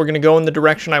on. We're going to go in the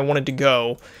direction I wanted to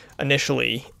go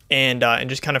initially, and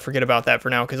just kind of forget about that for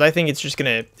now, because I think it's just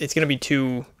going to be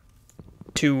too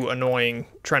annoying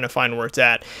trying to find where it's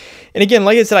at. And again,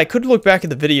 like I said, I could look back at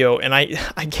the video, and I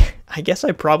guess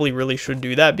I probably really should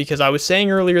do that, because I was saying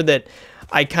earlier that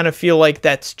I kind of feel like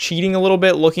that's cheating a little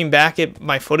bit, looking back at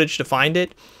my footage to find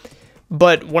it.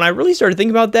 But when I really started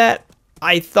thinking about that,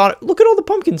 I thought, look at all the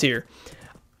pumpkins here.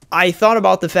 I thought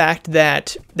about the fact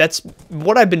that that's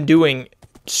what I've been doing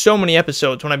so many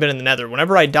episodes when I've been in the Nether.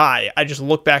 Whenever I die, I just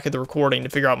look back at the recording to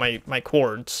figure out my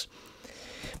chords.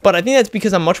 But I think that's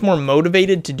because I'm much more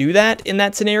motivated to do that in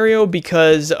that scenario,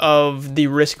 because of the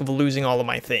risk of losing all of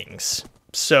my things.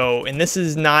 So, and this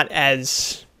is not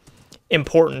as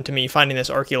important to me, finding this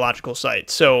archaeological site.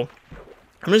 So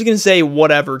I'm just going to say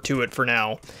whatever to it for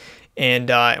now. And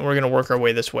we're going to work our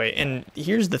way this way. And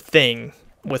here's the thing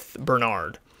with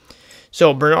Bernard.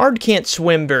 So Bernard can't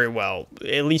swim very well,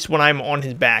 at least when I'm on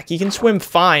his back. He can swim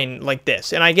fine like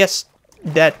this. And I guess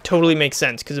that totally makes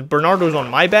sense, because if Bernard was on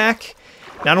my back,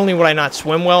 not only would I not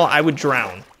swim well, I would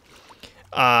drown.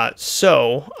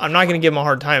 So I'm not going to give him a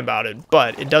hard time about it,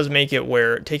 but it does make it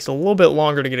where it takes a little bit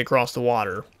longer to get across the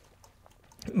water.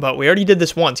 But we already did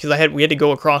this once, because we had to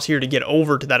go across here to get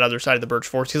over to that other side of the birch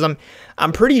forest, because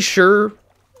I'm pretty sure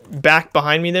back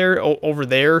behind me there, over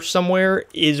there somewhere,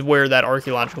 is where that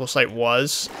archaeological site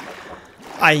was.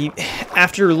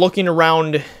 After looking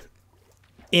around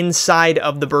inside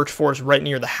of the birch forest right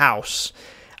near the house,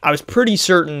 I was pretty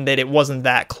certain that it wasn't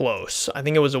that close. I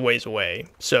think it was a ways away.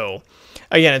 So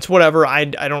again, it's whatever. I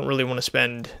don't really want to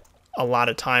spend a lot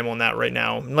of time on that right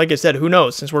now. And like I said, who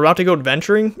knows? Since we're about to go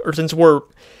adventuring, or since we're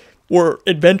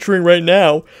adventuring right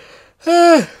now,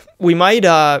 we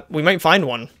might find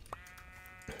one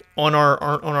on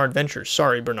our adventures.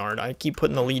 Sorry, Bernard. I keep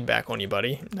putting the lead back on you,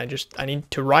 buddy. I need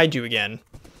to ride you again.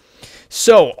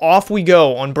 So off we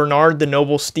go on Bernard the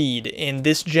Noble Steed in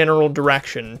this general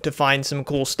direction to find some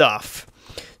cool stuff.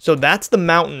 So that's the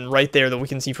mountain right there that we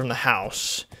can see from the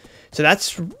house. So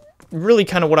that's really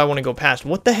kind of what I want to go past.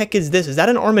 What the heck is this? Is that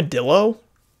an armadillo?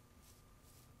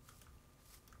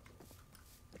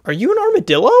 Are you an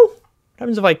armadillo? What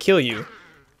happens if I kill you?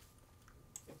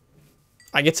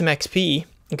 I get some XP.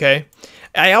 Okay.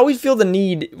 I always feel the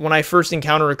need when I first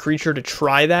encounter a creature to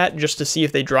try that, just to see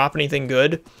if they drop anything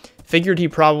good. Figured he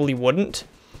probably wouldn't.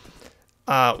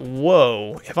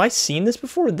 Whoa. Have I seen this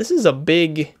before? This is a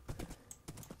big...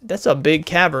 That's a big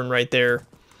cavern right there.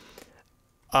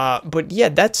 But yeah,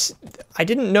 I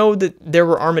didn't know that there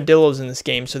were armadillos in this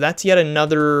game, so that's yet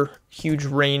another huge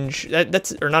range.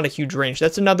 Or not a huge range.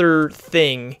 That's another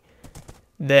thing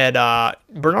that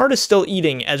Bernard is still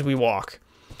eating as we walk.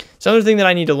 So another thing that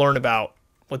I need to learn about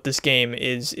with this game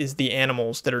is the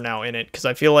animals that are now in it, because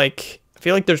I feel like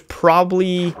there's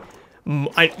probably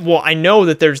I know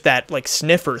that there's that like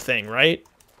sniffer thing, right?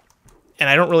 And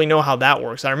I don't really know how that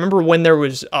works. I remember when there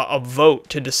was a vote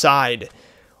to decide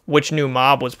which new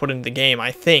mob was put into the game,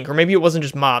 I think. Or maybe it wasn't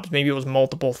just mobs. Maybe it was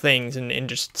multiple things, and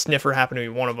just sniffer happened to be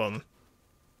one of them.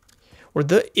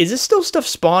 Is this still stuff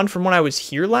spawned from when I was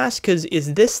here last? Because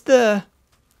is this the...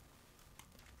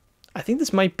 I think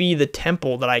this might be the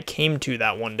temple that I came to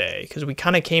that one day, because we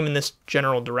kind of came in this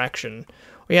general direction.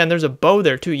 Oh, yeah, and there's a bow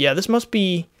there, too. Yeah, this must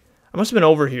be... I must have been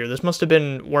over here. This must have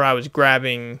been where I was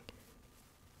grabbing...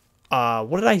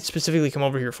 what did I specifically come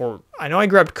over here for? I know I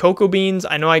grabbed cocoa beans.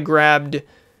 I know I grabbed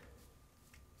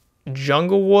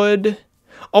jungle wood.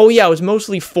 Oh, yeah, it was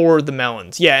mostly for the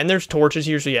melons. Yeah, and there's torches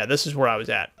here, so yeah, this is where I was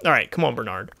at. All right, come on,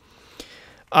 Bernard.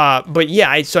 But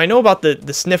yeah, so I know about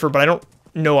the sniffer, but I don't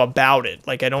know about it.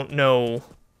 Like, I don't know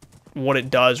what it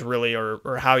does, really,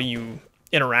 or how you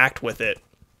interact with it.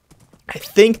 I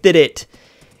think that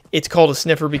it's called a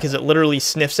sniffer because it literally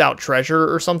sniffs out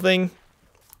treasure or something,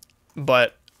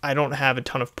 but I don't have a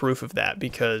ton of proof of that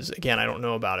because, again, I don't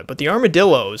know about it. But the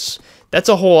armadillos, that's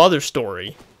a whole other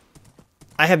story.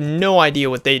 I have no idea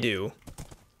what they do.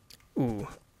 Ooh,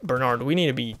 Bernard, we need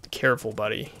to be careful,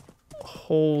 buddy.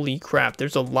 Holy crap,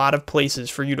 there's a lot of places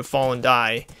for you to fall and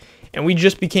die. And we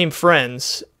just became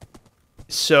friends,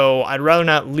 so I'd rather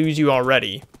not lose you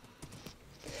already.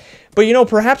 But, you know,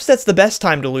 perhaps that's the best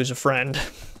time to lose a friend,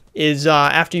 is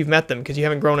after you've met them, because you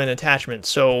haven't grown an attachment.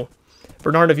 So,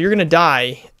 Bernard, if you're going to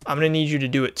die, I'm going to need you to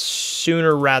do it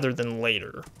sooner rather than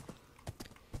later.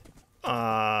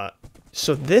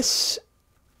 So this...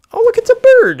 Oh, look, it's a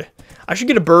bird! I should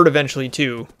get a bird eventually,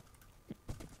 too.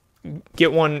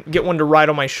 Get one to ride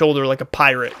on my shoulder like a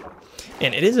pirate.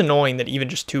 And it is annoying that even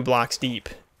just 2 blocks deep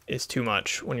is too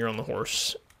much when you're on the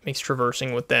horse. Makes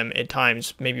traversing with them at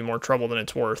times maybe more trouble than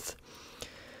it's worth.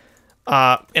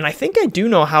 And I think I do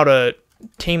know how to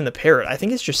tame the parrot. I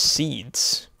think it's just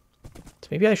seeds. So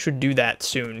maybe I should do that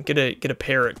soon. Get a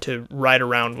parrot to ride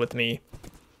around with me.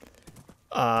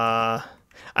 I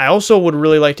also would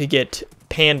really like to get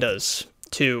pandas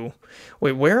too.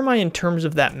 Wait, where am I in terms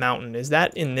of that mountain? Is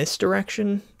that in this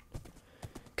direction?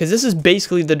 Because this is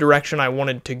basically the direction I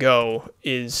wanted to go,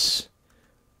 is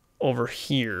over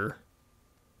here.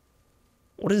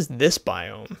 What is this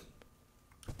biome?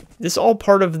 This all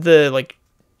part of the, like,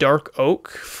 dark oak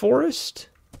forest?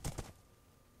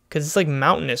 Because it's, like,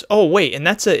 mountainous. Oh, wait, and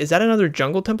is that another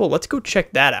jungle temple? Let's go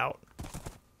check that out.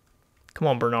 Come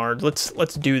on, Bernard. Let's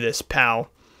do this, pal.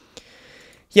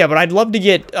 Yeah, but I'd love to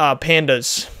get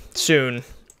pandas soon.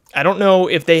 I don't know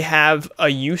if they have a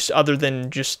use other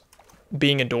than just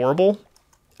being adorable.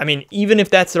 I mean, even if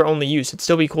that's their only use, it'd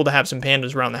still be cool to have some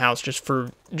pandas around the house just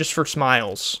for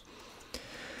smiles.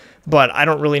 But I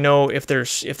don't really know if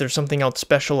there's something else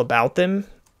special about them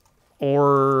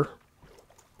or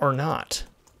not.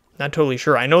 Not totally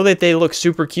sure. I know that they look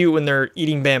super cute when they're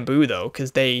eating bamboo though,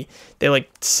 because they like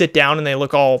sit down and they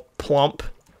look all plump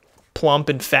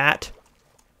and fat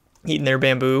eating their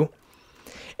bamboo.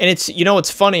 And it's, you know,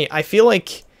 it's funny. I feel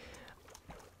like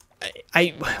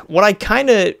what I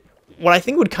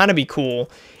think would kind of be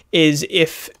cool is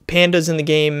if pandas in the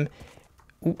game,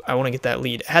 ooh, I want to get that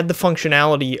lead, had the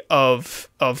functionality of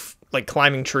like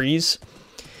climbing trees,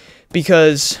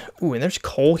 because, ooh, and there's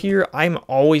coal here. I'm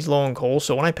always low on coal,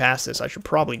 so when I pass this, I should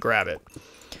probably grab it.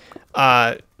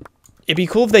 It'd be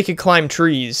cool if they could climb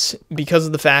trees, because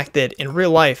of the fact that in real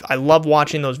life, I love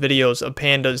watching those videos of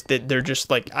pandas that they're just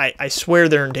like, I swear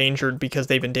they're endangered because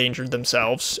they've endangered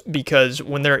themselves, because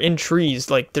when they're in trees,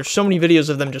 like, there's so many videos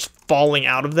of them just falling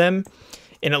out of them,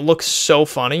 and it looks so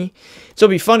funny. So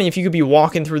it'd be funny if you could be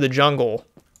walking through the jungle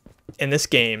in this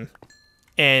game,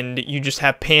 and you just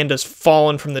have pandas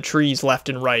falling from the trees left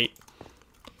and right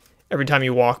every time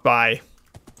you walk by.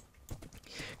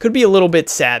 Could be a little bit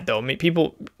sad though.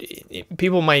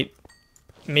 People might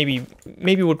maybe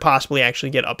would possibly actually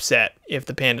get upset if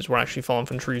the pandas were actually falling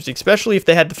from trees, especially if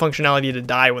they had the functionality to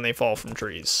die when they fall from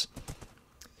trees.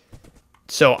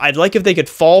 So I'd like if they could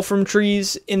fall from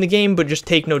trees in the game, but just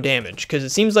take no damage, because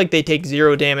it seems like they take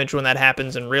 0 damage when that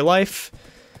happens in real life.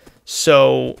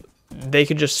 So they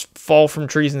could just fall from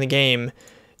trees in the game,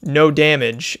 no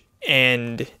damage,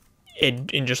 and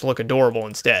just look adorable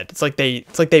instead. It's like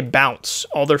they bounce.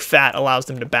 All their fat allows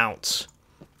them to bounce.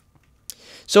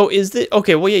 So is the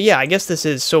okay? Well, yeah. I guess this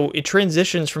is so. It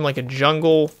transitions from like a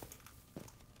jungle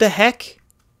the heck?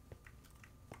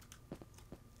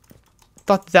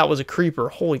 Thought that was a creeper.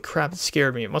 Holy crap, it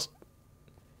scared me. It must...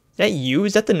 Is that you?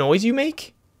 Is that the noise you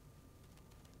make?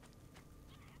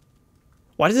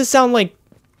 Why does it sound like...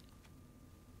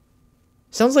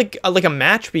 Sounds like a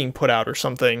match being put out or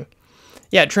something.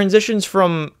 Yeah, it transitions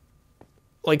from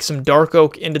like some dark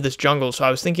oak into this jungle, so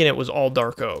I was thinking it was all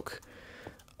dark oak.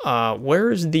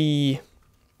 Where is the...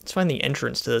 Let's find the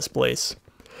entrance to this place.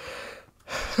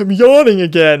 I'm yawning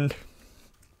again.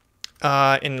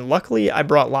 And luckily I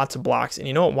brought lots of blocks. And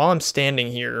you know what? While I'm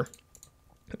standing here,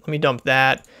 let me dump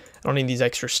that. I don't need these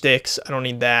extra sticks. I don't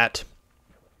need that.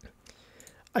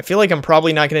 I feel like I'm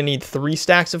probably not going to need 3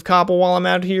 stacks of cobble while I'm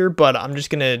out here, but I'm just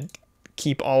going to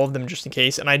keep all of them just in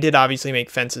case. And I did obviously make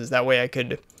fences. That way I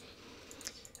could...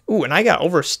 Ooh, and I got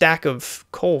over a stack of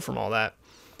coal from all that.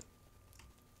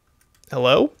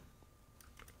 Hello?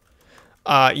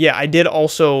 Yeah, I did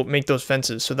also make those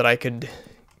fences so that I could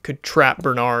trap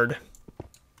Bernard.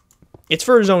 It's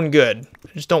for his own good.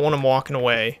 I just don't want him walking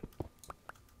away.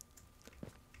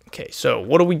 Okay, so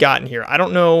what do we got in here? I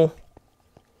don't know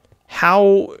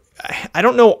how... I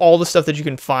don't know all the stuff that you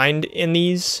can find in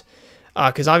these.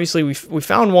 Because obviously we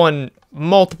found one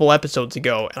multiple episodes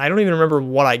ago. And I don't even remember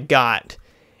what I got.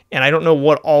 And I don't know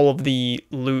what all of the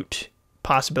loot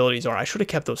possibilities are. I should have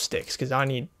kept those sticks because I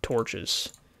need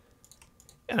torches.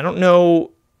 And I don't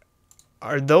know...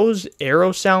 Are those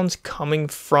arrow sounds coming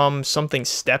from something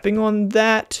stepping on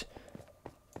that?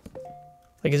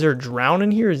 Like, is there a drown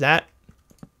in here? Is that...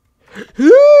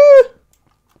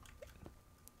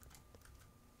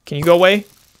 Can you go away?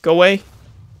 Go away.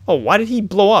 Oh, why did he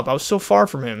blow up? I was so far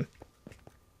from him.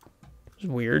 It's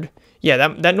weird. Yeah,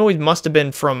 that noise must have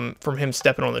been from him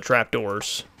stepping on the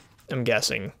trapdoors, I'm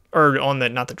guessing. Or on the...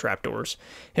 Not the trapdoors.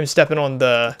 Him stepping on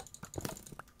the...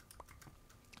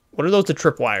 What are those? The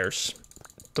tripwires.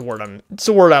 It's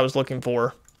the word I was looking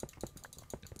for.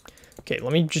 Okay,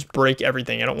 let me just break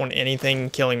everything. I don't want anything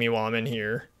killing me while I'm in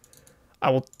here.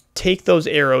 I will take those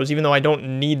arrows, even though I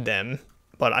don't need them.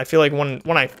 But I feel like when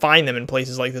I find them in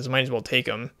places like this, I might as well take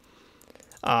them.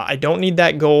 I don't need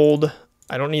that gold.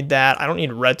 I don't need that. I don't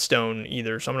need redstone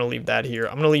either, so I'm going to leave that here.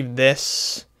 I'm going to leave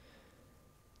this.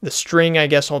 The string, I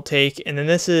guess I'll take. And then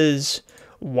this is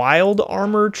wild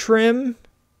armor trim.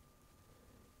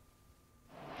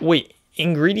 Wait.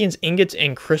 Ingredients, ingots,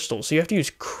 and crystals. So you have to use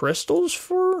crystals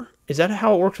for... Is that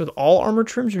how it works with all armor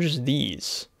trims or just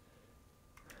these?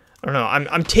 I don't know.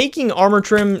 I'm taking armor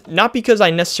trim not because I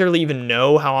necessarily even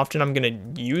know how often I'm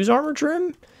going to use armor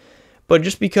trim, but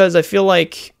just because I feel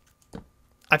like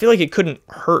it couldn't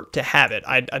hurt to have it.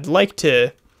 I'd like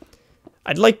to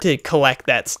collect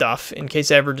that stuff in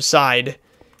case I ever decide...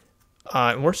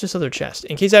 where's this other chest?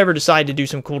 In case I ever decide to do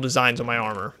some cool designs on my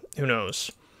armor. Who knows?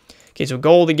 Okay, so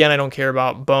gold, again, I don't care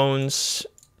about. Bones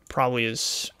probably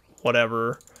is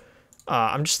whatever.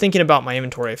 I'm just thinking about my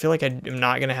inventory. I feel like I'm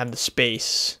not going to have the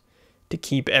space to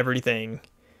keep everything.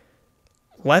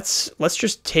 Let's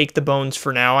just take the bones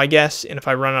for now, I guess. And if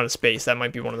I run out of space, that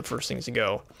might be one of the first things to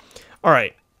go. All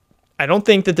right. I don't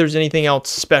think that there's anything else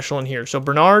special in here. So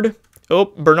Bernard,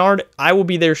 I will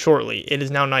be there shortly. It is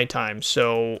now nighttime,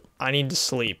 so I need to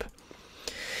sleep.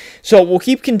 So we'll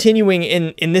keep continuing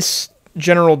in this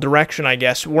general direction, I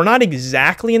guess. We're not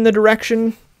exactly in the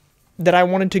direction that I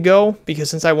wanted to go, because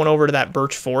since I went over to that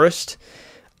birch forest,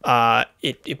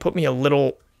 it put me a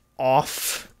little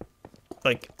off,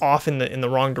 like off in the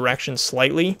wrong direction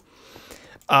slightly,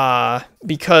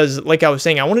 because like I was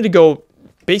saying, I wanted to go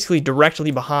basically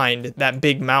directly behind that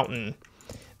big mountain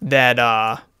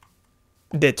that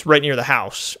that's right near the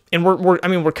house, and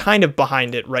we're kind of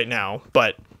behind it right now,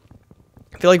 but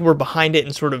I feel like we're behind it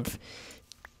and sort of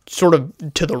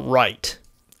to the right,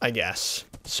 I guess.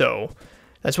 So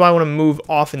that's why I want to move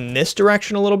off in this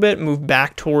direction a little bit, move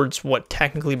back towards what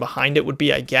technically behind it would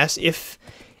be, I guess, if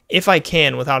I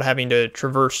can, without having to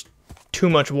traverse too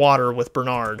much water with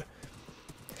Bernard.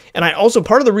 And I also,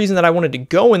 part of the reason that I wanted to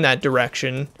go in that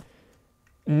direction,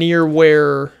 near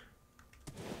where...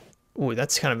 Ooh,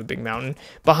 that's kind of a big mountain.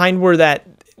 Behind where that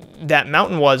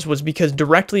mountain was because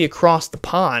directly across the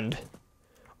pond...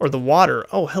 Or the water.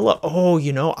 Oh, hello.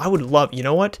 Oh, I would love... You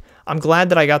know what? I'm glad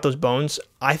that I got those bones.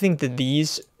 I think that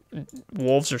these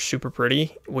wolves are super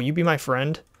pretty. Will you be my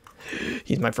friend?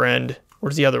 He's my friend.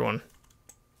 Where's the other one?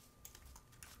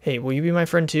 Hey, will you be my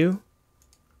friend too?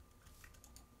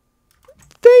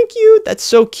 Thank you. That's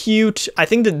so cute. I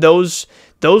think that those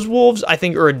wolves, I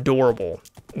think, are adorable.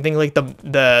 I think like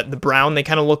the brown, they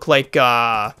kind of look like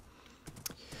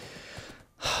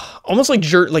almost like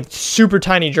super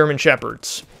tiny German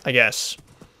shepherds, I guess.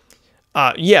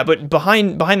 Yeah, but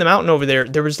behind the mountain over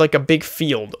there was like a big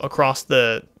field across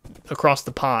the across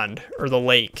the pond or the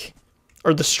lake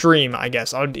or the stream, I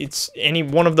guess. It's any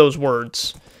one of those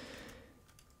words.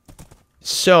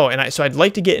 So I'd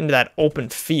like to get into that open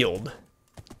field,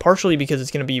 partially because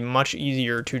it's going to be much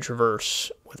easier to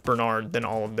traverse with Bernard than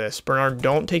all of this. Bernard,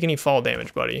 don't take any fall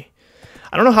damage, buddy.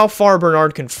 I don't know how far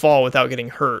Bernard can fall without getting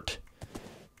hurt,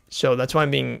 so that's why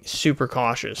I'm being super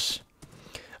cautious.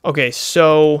 Okay,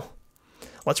 so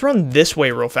let's run this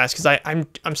way real fast because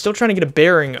I'm still trying to get a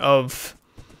bearing of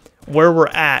where we're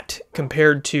at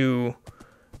compared to,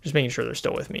 just making sure they're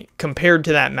still with me, compared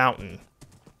to that mountain.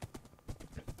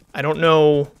 I don't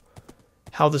know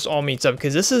how this all meets up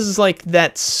because this is like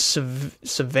that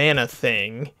savanna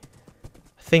thing.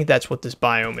 I think that's what this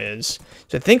biome is.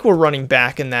 So I think we're running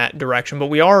back in that direction, but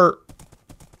we're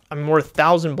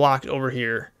 1,000 blocks over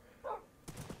here.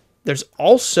 There's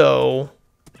a snow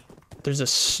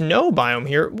biome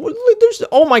here.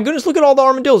 Oh my goodness, look at all the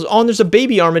armadillos. Oh, and there's a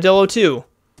baby armadillo too.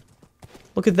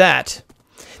 Look at that.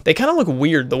 They kind of look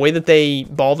weird, the way that they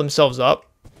ball themselves up.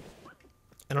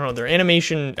 I don't know, their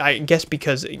animation, I guess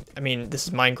because, I mean, this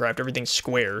is Minecraft, everything's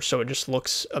square, so it just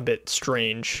looks a bit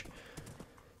strange.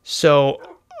 So,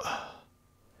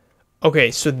 okay,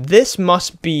 so this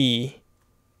must be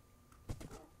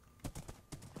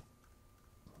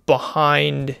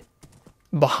behind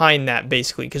that,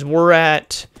 basically, because so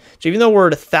even though we're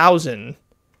at 1,000,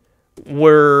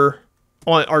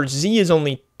 our Z is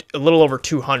only a little over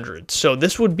 200, so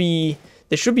this should be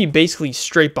basically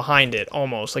straight behind it,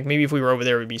 almost. Like, maybe if we were over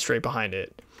there, we'd be straight behind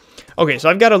it. Okay, so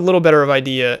I've got a little better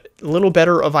idea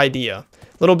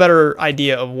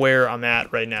of where I'm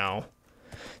at right now.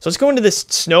 So let's go into this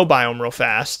snow biome real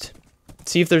fast,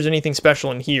 see if there's anything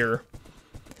special in here.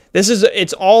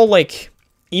 It's all, like,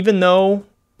 even though,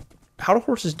 how do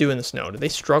horses do in the snow? Do they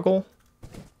struggle?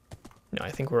 No,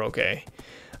 I think we're okay.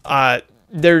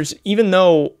 Even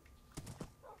though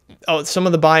some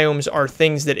of the biomes are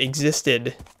things that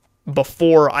existed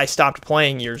before I stopped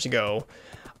playing years ago,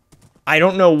 I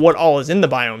don't know what all is in the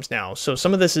biomes now. So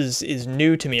some of this is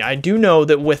new to me. I do know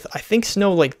that with, I think,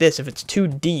 snow like this, if it's too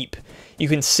deep, you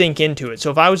can sink into it.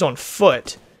 So if I was on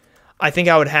foot, I think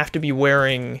I would have to be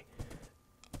wearing...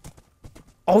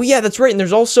 Oh yeah, that's right. And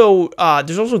there's also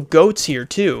goats here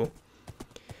too.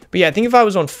 But yeah, I think if I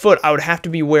was on foot, I would have to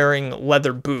be wearing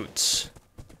leather boots,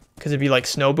 because it'd be like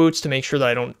snow boots to make sure that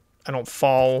I don't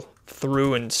fall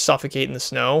through and suffocate in the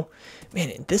snow.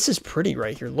 Man, this is pretty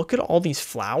right here. Look at all these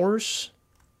flowers.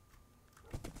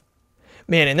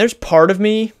 Man, and there's part of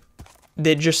me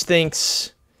that just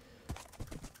thinks,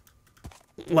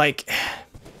 like,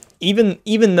 even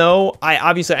though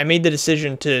I made the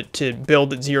decision to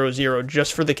build at 0-0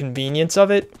 just for the convenience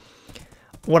of it,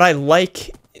 what I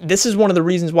like, this is one of the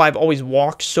reasons why I've always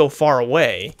walked so far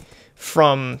away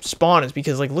from spawn, is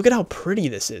because, like, look at how pretty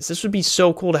this is. This would be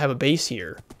so cool to have a base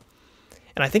here.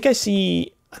 And I think I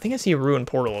see a ruined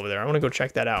portal over there. I want to go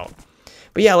check that out.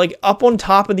 But yeah, like up on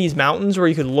top of these mountains where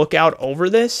you could look out over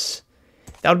this,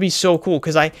 that would be so cool.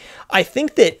 Because I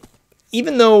think that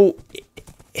even though,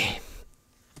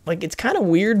 like, it's kind of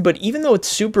weird, but even though it's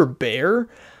super bare,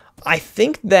 I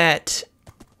think that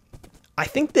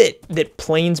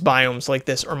plains biomes like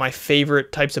this are my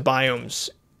favorite types of biomes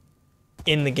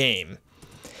in the game.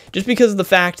 Just because of the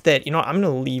fact that, you know, I'm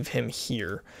going to leave him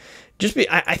here.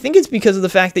 I think it's because of the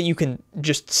fact that you can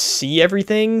just see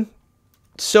everything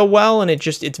so well, and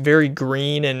it's very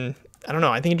green, and I don't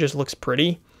know, I think it just looks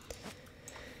pretty.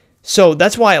 So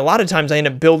that's why a lot of times I end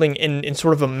up building in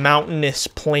sort of a mountainous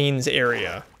plains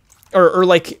area. Or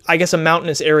like, I guess a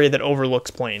mountainous area that overlooks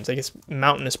plains. I guess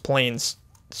mountainous plains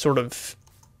sort of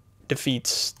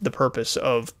defeats the purpose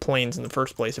of plains in the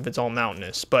first place if it's all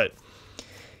mountainous. But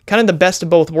kind of the best of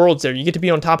both worlds there. You get to be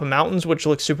on top of mountains, which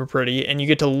looks super pretty, and you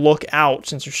get to look out,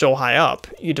 since you're so high up,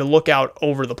 you get to look out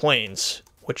over the plains,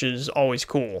 which is always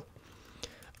cool.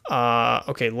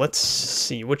 Okay, let's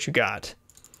see what you got.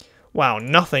 Wow,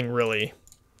 nothing really.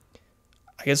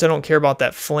 I guess I don't care about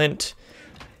that flint.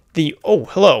 Oh,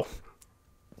 hello.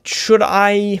 When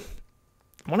I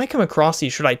come across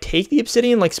these, should I take the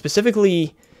obsidian, like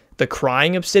specifically the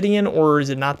crying obsidian, or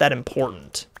is it not that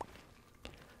important?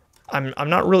 I'm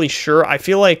not really sure. I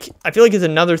feel like it's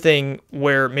another thing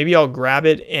where maybe I'll grab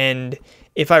it, and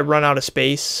if I run out of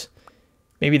space,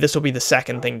 maybe this will be the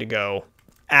second thing to go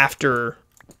after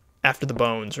the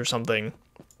bones or something. And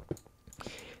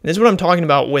this is what I'm talking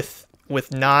about with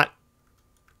not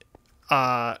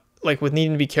with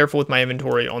needing to be careful with my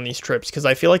inventory on these trips, because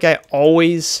I feel like I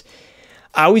always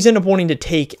end up wanting to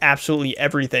take absolutely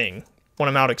everything when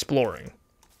I'm out exploring.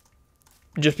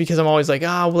 Just because I'm always like,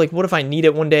 like, what if I need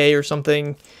it one day or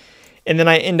something? and then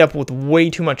I end up with way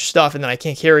too much stuff, and then I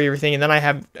can't carry everything, and then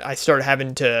I start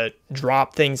having to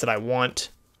drop things that I want.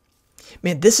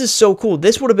 Man, this is so cool.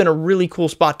 This would have been a really cool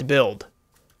spot to build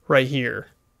right here.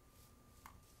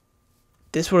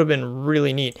 This would have been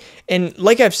really neat. And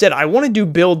like I've said, I want to do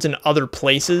builds in other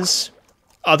places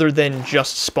other than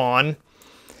just spawn.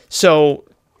 So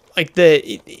like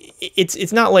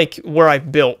it's not like where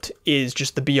I've built is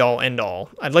just the be all end all.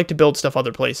 I'd like to build stuff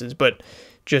other places, but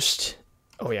just,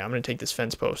 oh yeah, I'm going to take this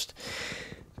fence post.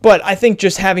 But I think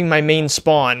just having my main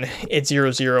spawn at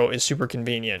 0-0 is super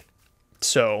convenient.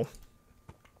 So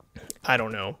I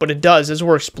don't know, but it does, as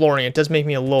we're exploring, it does make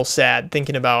me a little sad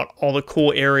thinking about all the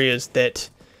cool areas that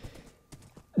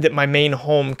my main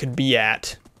home could be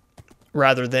at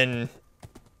rather than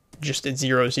just at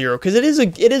 0-0, because it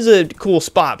is a cool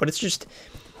spot, but it's just,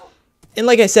 and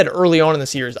like I said early on in the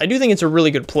series, I do think it's a really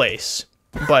good place,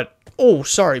 but, oh,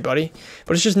 sorry, buddy,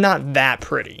 but it's just not that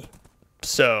pretty,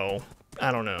 so,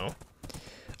 I don't know.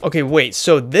 Okay, wait,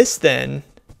 so this then,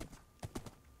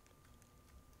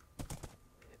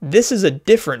 this is a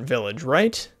different village,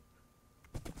 right?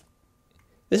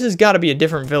 This has got to be a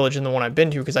different village than the one I've been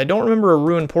to, because I don't remember a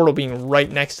ruined portal being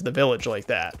right next to the village like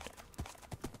that.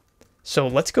 So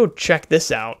let's go check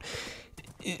this out.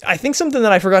 I think something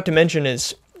that I forgot to mention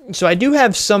is, so I do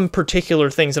have some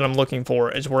particular things that I'm looking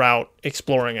for as we're out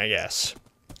exploring, I guess.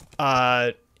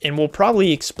 And we'll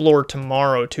probably explore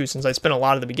tomorrow too, since I spent a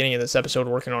lot of the beginning of this episode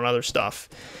working on other stuff.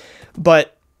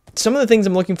 But some of the things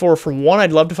I'm looking for one,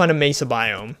 I'd love to find a mesa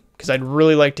biome, because I'd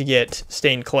really like to get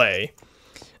stained clay.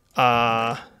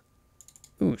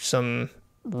 Ooh, some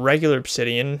regular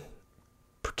obsidian.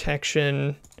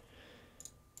 Protection.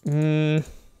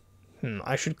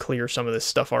 I should clear some of this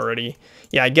stuff already.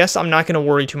 Yeah, I guess I'm not going to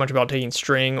worry too much about taking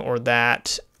string or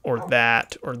that, or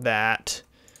that, or that.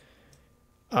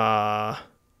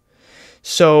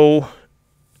 So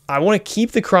I want to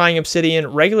keep the crying obsidian.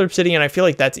 Regular obsidian, I feel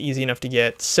like that's easy enough to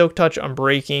get. Silk touch,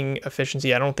 unbreaking,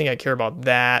 efficiency, I don't think I care about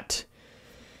that.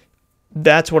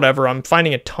 That's whatever. I'm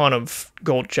finding a ton of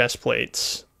gold chest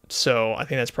plates, so I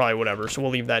think that's probably whatever. So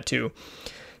we'll leave that too.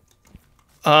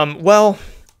 Well,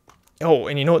 oh,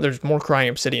 and you know what? There's more crying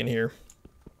obsidian here.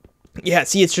 Yeah,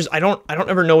 see, it's just I don't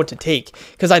ever know what to take,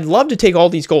 because I'd love to take all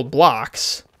these gold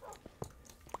blocks,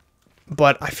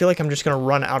 but I feel like I'm just gonna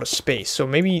run out of space. So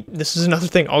maybe this is another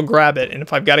thing. I'll grab it, and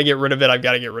if I've got to get rid of it, I've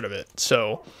got to get rid of it.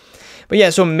 So, but yeah,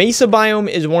 so mesa biome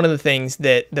is one of the things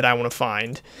that I want to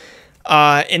find.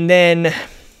 And then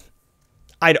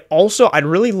I'd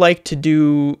really like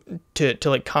to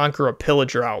like conquer a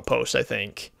pillager outpost, I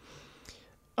think.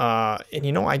 And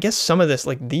you know, I guess some of this,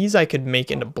 like these I could make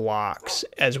into blocks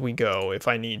as we go if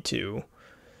I need to.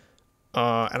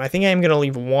 And I think I am going to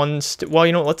leave well,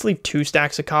 you know, let's leave 2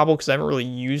 stacks of cobble, because I haven't really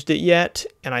used it yet.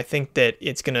 And I think that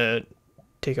it's going to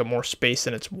take up more space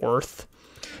than it's worth.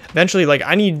 Eventually, like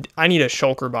I need a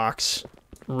shulker box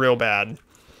real bad.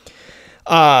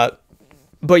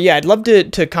 But yeah, I'd love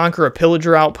to conquer a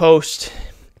pillager outpost,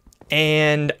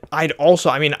 and I'd also,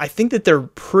 I mean, I think that they're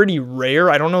pretty rare.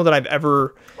 I don't know that I've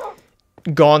ever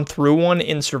gone through one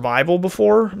in survival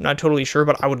before. I'm not totally sure,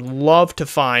 but I would love to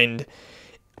find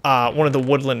one of the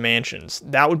woodland mansions.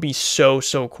 That would be so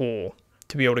cool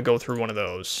to be able to go through one of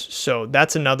those. So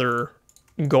that's another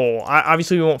goal.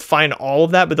 Obviously, we won't find all of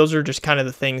that, but those are just kind of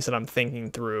the things that I'm thinking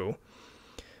through.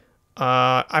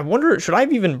 I wonder, should I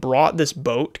have even brought this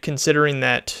boat, considering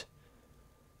that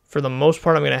for the most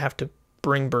part I'm going to have to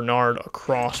bring Bernard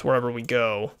across wherever we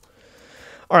go.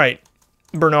 All right,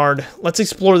 Bernard, let's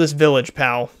explore this village,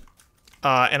 pal.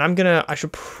 And I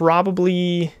should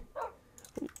probably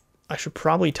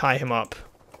tie him up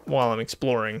while I'm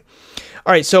exploring.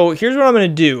 All right, so here's what I'm going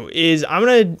to do is I'm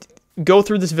going to go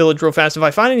through this village real fast. If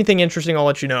I find anything interesting, I'll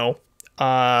let you know.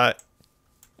 And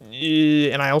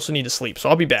I also need to sleep, so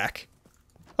I'll be back.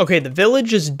 Okay, the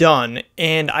village is done,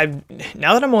 and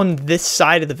now that I'm on this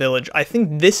side of the village, I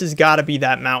think this has got to be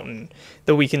that mountain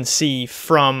that we can see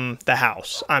from the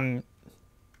house. I'm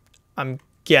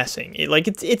guessing.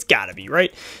 It's got to be,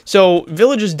 right? So,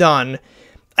 village is done.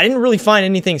 I didn't really find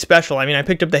anything special. I mean, I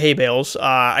picked up the hay bales.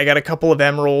 I got a couple of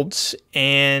emeralds,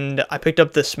 and I picked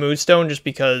up the smooth stone just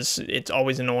because it's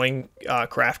always annoying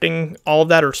crafting all of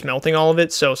that or smelting all of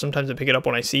it, so sometimes I pick it up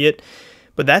when I see it.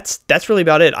 But that's really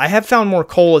about it. I have found more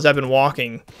coal as I've been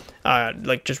walking,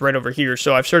 like just right over here,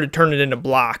 so I've started turning it into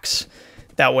blocks.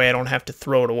 That way I don't have to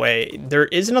throw it away. There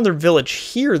is another village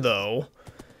here, though,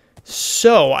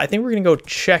 so I think we're going to go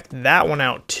check that one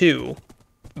out, too.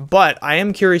 But I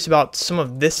am curious about some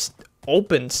of this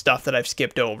open stuff that I've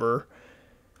skipped over.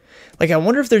 Like, I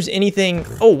wonder if there's anything...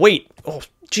 Oh, wait. Oh,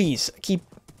 geez.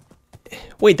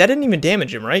 Wait, that didn't even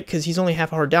damage him, right? Because he's only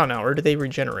half a heart down now, or did they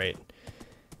regenerate?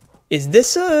 Is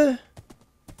this a...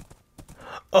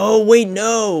 Oh, wait,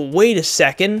 no. Wait a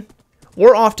second.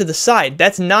 We're off to the side.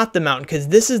 That's not the mountain, because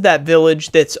this is that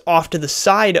village that's off to the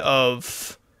side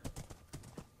of...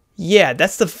 Yeah,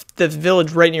 that's the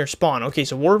village right near spawn. Okay,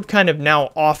 so we're kind of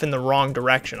now off in the wrong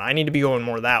direction. I need to be going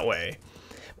more that way.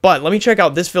 But let me check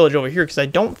out this village over here, because I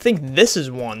don't think this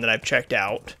is one that I've checked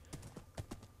out.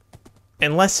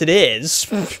 Unless it is.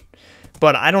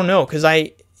 But I don't know, because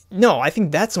No, I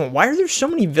think that's the one. Why are there so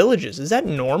many villages? Is that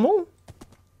normal?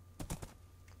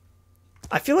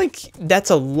 I feel like that's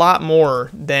a lot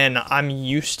more than I'm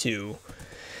used to.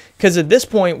 Because at this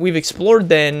point, we've explored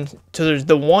then, so there's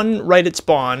the one right at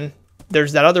spawn.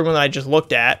 There's that other one that I just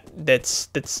looked at that's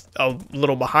a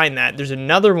little behind that. There's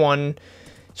another one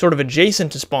sort of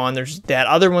adjacent to spawn. There's that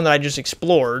other one that I just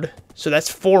explored. So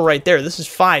that's 4 right there. This is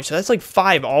 5. So that's like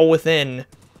 5 all within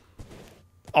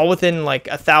like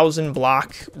 1,000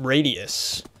 block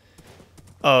radius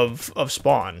of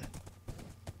spawn.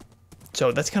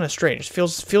 So that's kind of strange. It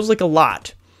feels like a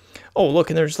lot. Oh, look,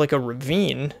 and there's like a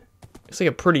ravine. It's like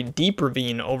a pretty deep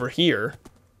ravine over here.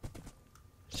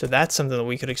 So that's something that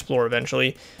we could explore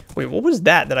eventually. Wait, what was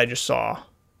that I just saw?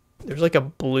 There's like a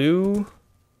blue...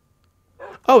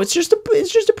 Oh, it's just a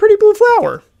pretty blue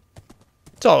flower.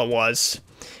 That's all it was.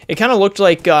 It kind of looked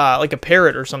like a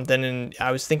parrot or something, and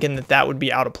I was thinking that would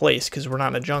be out of place because we're not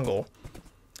in a jungle.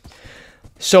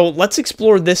 So let's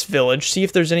explore this village, see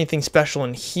if there's anything special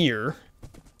in here.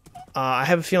 I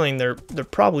have a feeling there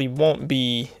probably won't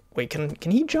be... Wait, can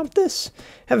he jump this?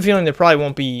 I have a feeling there probably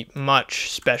won't be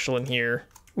much special in here.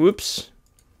 Whoops.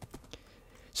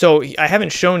 So I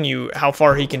haven't shown you how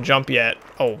far he can jump yet.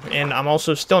 Oh, and I'm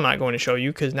also still not going to show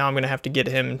you because now I'm going to have to get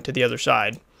him to the other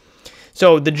side.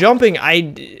 So the jumping, I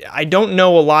don't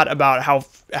know a lot about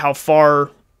how far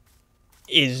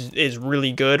is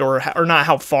really good, or not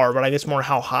how far, but I guess more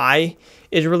how high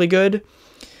is really good.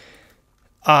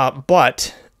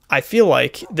 But I feel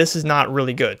like this is not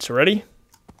really good. So ready?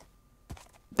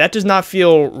 That does not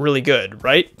feel really good,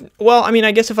 right? Well, I mean,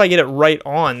 I guess if I get it right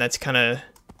on, that's kind of...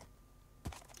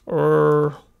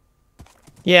 Or...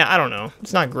 Yeah, I don't know.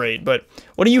 It's not great, but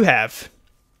what do you have?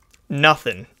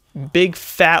 Nothing. Big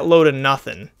fat load of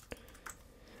nothing.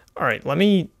 All right, let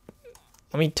me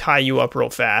tie you up real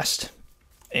fast.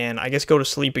 And I guess go to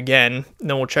sleep again. And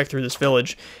then we'll check through this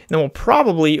village. And then we'll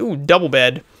probably... Ooh, double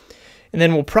bed. And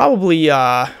then we'll probably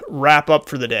wrap up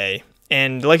for the day.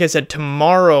 And like I said,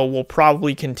 tomorrow we'll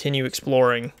probably continue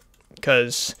exploring.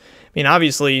 Because, I mean,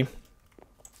 obviously,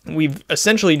 we've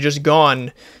essentially just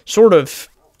gone sort of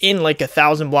in like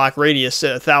 1,000 block radius,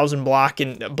 1,000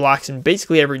 blocks in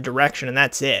basically every direction, and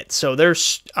that's it. So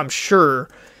there's, I'm sure,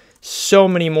 so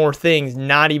many more things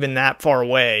not even that far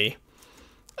away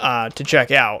to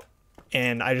check out.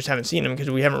 And I just haven't seen them because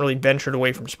we haven't really ventured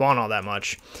away from spawn all that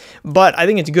much. But I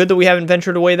think it's good that we haven't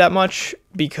ventured away that much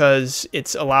because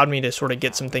it's allowed me to sort of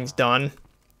get some things done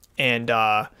and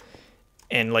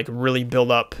like really build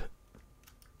up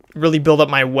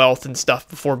my wealth and stuff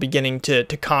before beginning to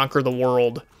conquer the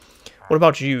world. What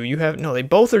about you? You have... No, they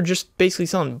both are just basically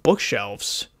selling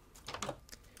bookshelves.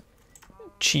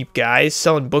 Cheap guys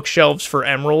selling bookshelves for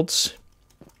emeralds.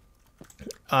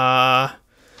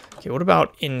 Okay, what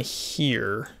about in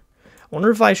here? I wonder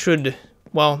if I should...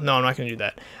 Well, no, I'm not going to do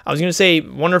that. I was going to say,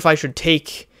 wonder if I should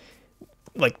take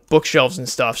like bookshelves and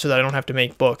stuff so that I don't have to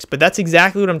make books. But that's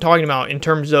exactly what I'm talking about in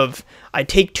terms of I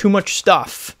take too much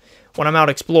stuff when I'm out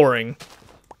exploring,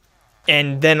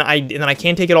 and then I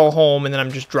can't take it all home, and then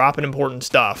I'm just dropping important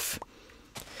stuff.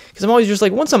 Because I'm always just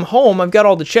like, once I'm home, I've got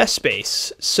all the chest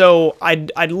space, so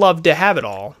I'd love to have it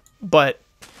all, but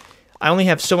I only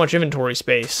have so much inventory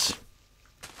space,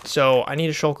 so I need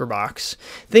a shulker box.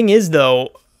 Thing is, though,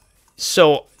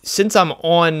 so since I'm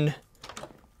on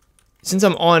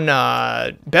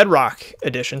Bedrock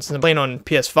Edition, since I'm playing on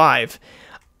PS5,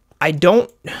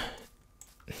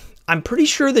 I'm pretty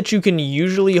sure that you can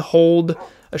usually hold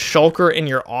a shulker in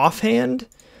your offhand.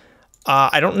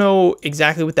 I don't know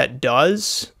exactly what that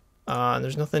does.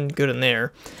 There's nothing good in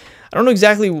there. I don't know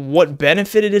exactly what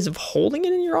benefit it is of holding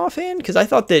it in your offhand, because I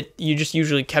thought that you just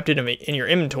usually kept it in your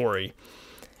inventory.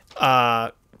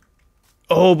 Oh,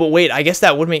 but wait, I guess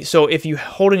that would make... So if you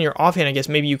hold it in your offhand, I guess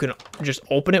maybe you can just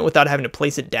open it without having to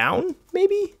place it down,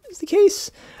 maybe, is the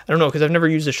case? I don't know, because I've never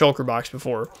used a shulker box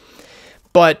before.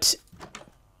 But...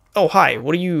 Oh, hi.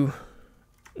 What are you...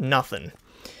 Nothing.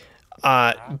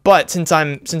 But since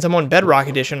I'm on Bedrock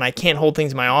Edition, I can't hold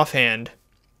things in my offhand.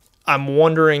 I'm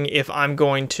wondering if I'm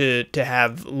going to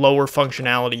have lower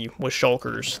functionality with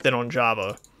shulkers than on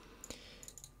Java.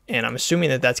 And I'm assuming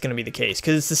that that's going to be the case.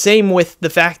 Because it's the same with the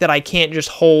fact that I can't just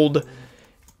hold...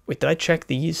 Wait, did I check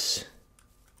these?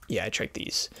 Yeah, I checked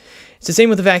these. It's the same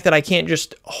with the fact that I can't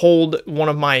just hold one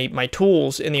of my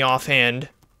tools in the offhand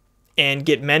and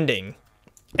get mending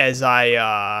as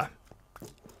I...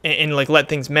 and like let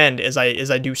things mend as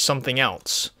I do something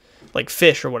else. Like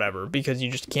fish or whatever. Because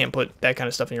you just can't put that kind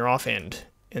of stuff in your offhand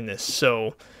in this.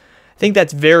 So... I think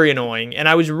that's very annoying, and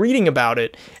I was reading about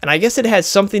it, and I guess it has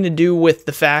something to do with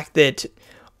the fact that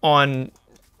on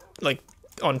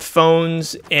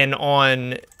phones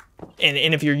and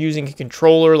if you're using a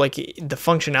controller, like the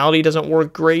functionality doesn't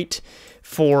work great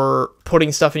for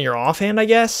putting stuff in your offhand, I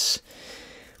guess.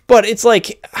 But it's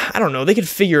like, I don't know, they could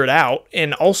figure it out.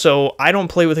 And also, I don't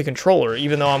play with a controller,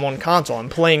 even though I'm on console. I'm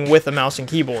playing with a mouse and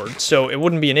keyboard, so it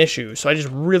wouldn't be an issue. So I just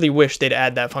really wish they'd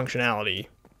add that functionality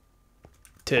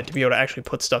to be able to actually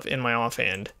put stuff in my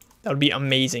offhand. That would be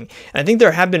amazing. And I think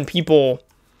there have been people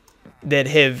that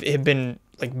have been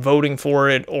like voting for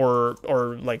it or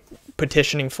like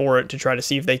petitioning for it to try to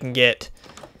see if they can get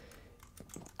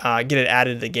it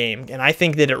added to the game. And I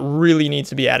think that it really needs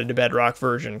to be added to Bedrock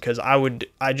version, because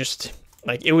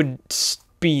it would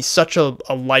be such a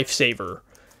lifesaver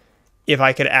if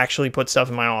I could actually put stuff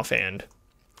in my offhand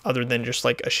other than just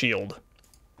like a shield.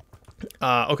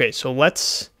 Okay, so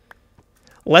let's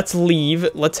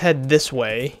leave. Let's head this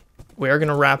way. We are going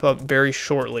to wrap up very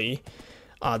shortly.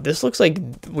 This looks like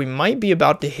we might be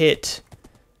about to hit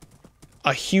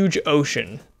a huge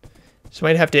ocean. So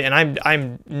might have to, and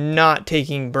I'm not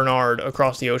taking Bernard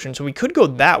across the ocean, so we could go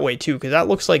that way too, because that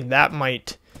looks like that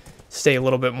might stay a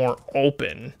little bit more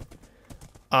open.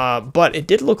 But it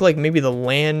did look like maybe the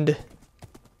land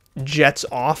jets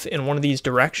off in one of these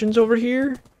directions over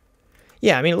here.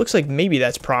 Yeah, I mean, it looks like maybe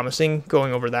that's promising,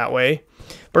 going over that way.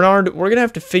 Bernard, we're going to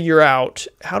have to figure out,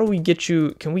 how do we get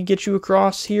you, can we get you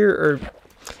across here? Or,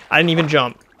 I didn't even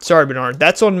jump. Sorry, Bernard.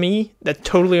 That's on me. That's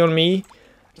totally on me.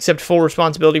 Accept full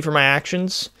responsibility for my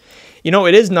actions. You know,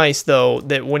 it is nice, though,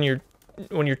 that when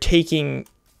you're taking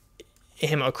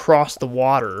him across the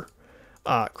water,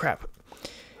 crap.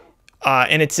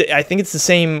 And I think it's the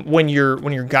same when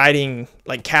you're guiding,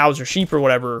 like, cows or sheep or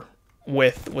whatever,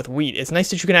 with wheat. It's nice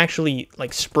that you can actually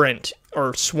like sprint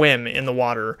or swim in the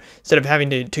water instead of having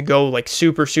to go like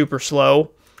super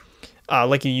slow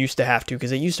like you used to have to,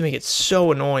 because it used to make it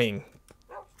so annoying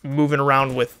moving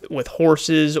around with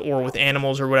horses or with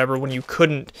animals or whatever when you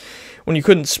couldn't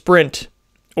sprint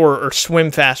or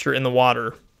swim faster in the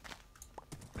water,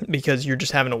 because you're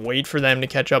just having to wait for them to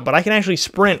catch up. But I can actually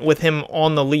sprint with him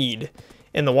on the lead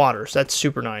in the water, so that's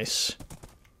super nice.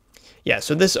 Yeah,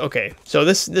 so this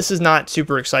is not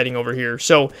super exciting over here.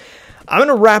 So I'm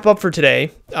going to wrap up for today.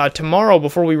 Tomorrow,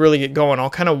 before we really get going, I'll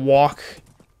kind of walk,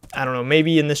 I don't know,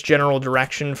 maybe in this general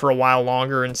direction for a while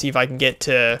longer and see if I can get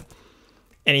to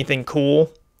anything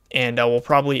cool. And we'll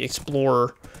probably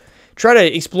try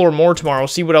to explore more tomorrow,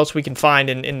 see what else we can find.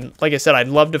 And like I said, I'd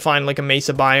love to find like a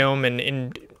mesa biome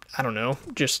and I don't know,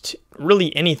 just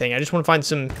really anything. I just want to find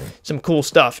some cool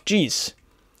stuff. Jeez,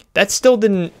 that still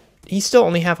didn't... He's still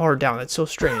only half hour down. That's so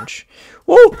strange.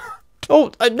 Whoa!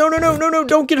 Oh, no,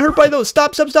 don't get hurt by those.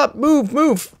 Stop.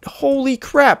 Move. Holy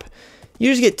crap.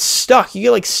 You just get stuck. You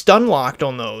get like stun locked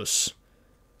on those.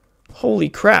 Holy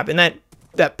crap. And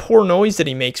that poor noise that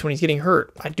he makes when he's getting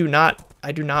hurt. I do not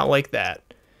like that.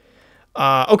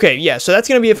 Okay, yeah, so that's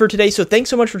going to be it for today. So thanks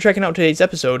so much for checking out today's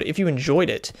episode. If you enjoyed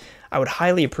it, I would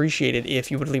highly appreciate it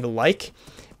if you would leave a like,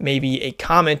 maybe a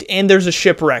comment, and there's a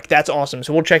shipwreck. That's awesome.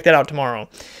 So we'll check that out tomorrow.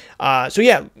 So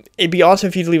yeah, it'd be awesome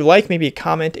if you'd leave a like, maybe a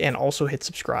comment, and also hit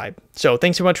subscribe. So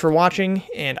thanks so much for watching,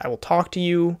 and I will talk to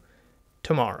you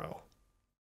tomorrow.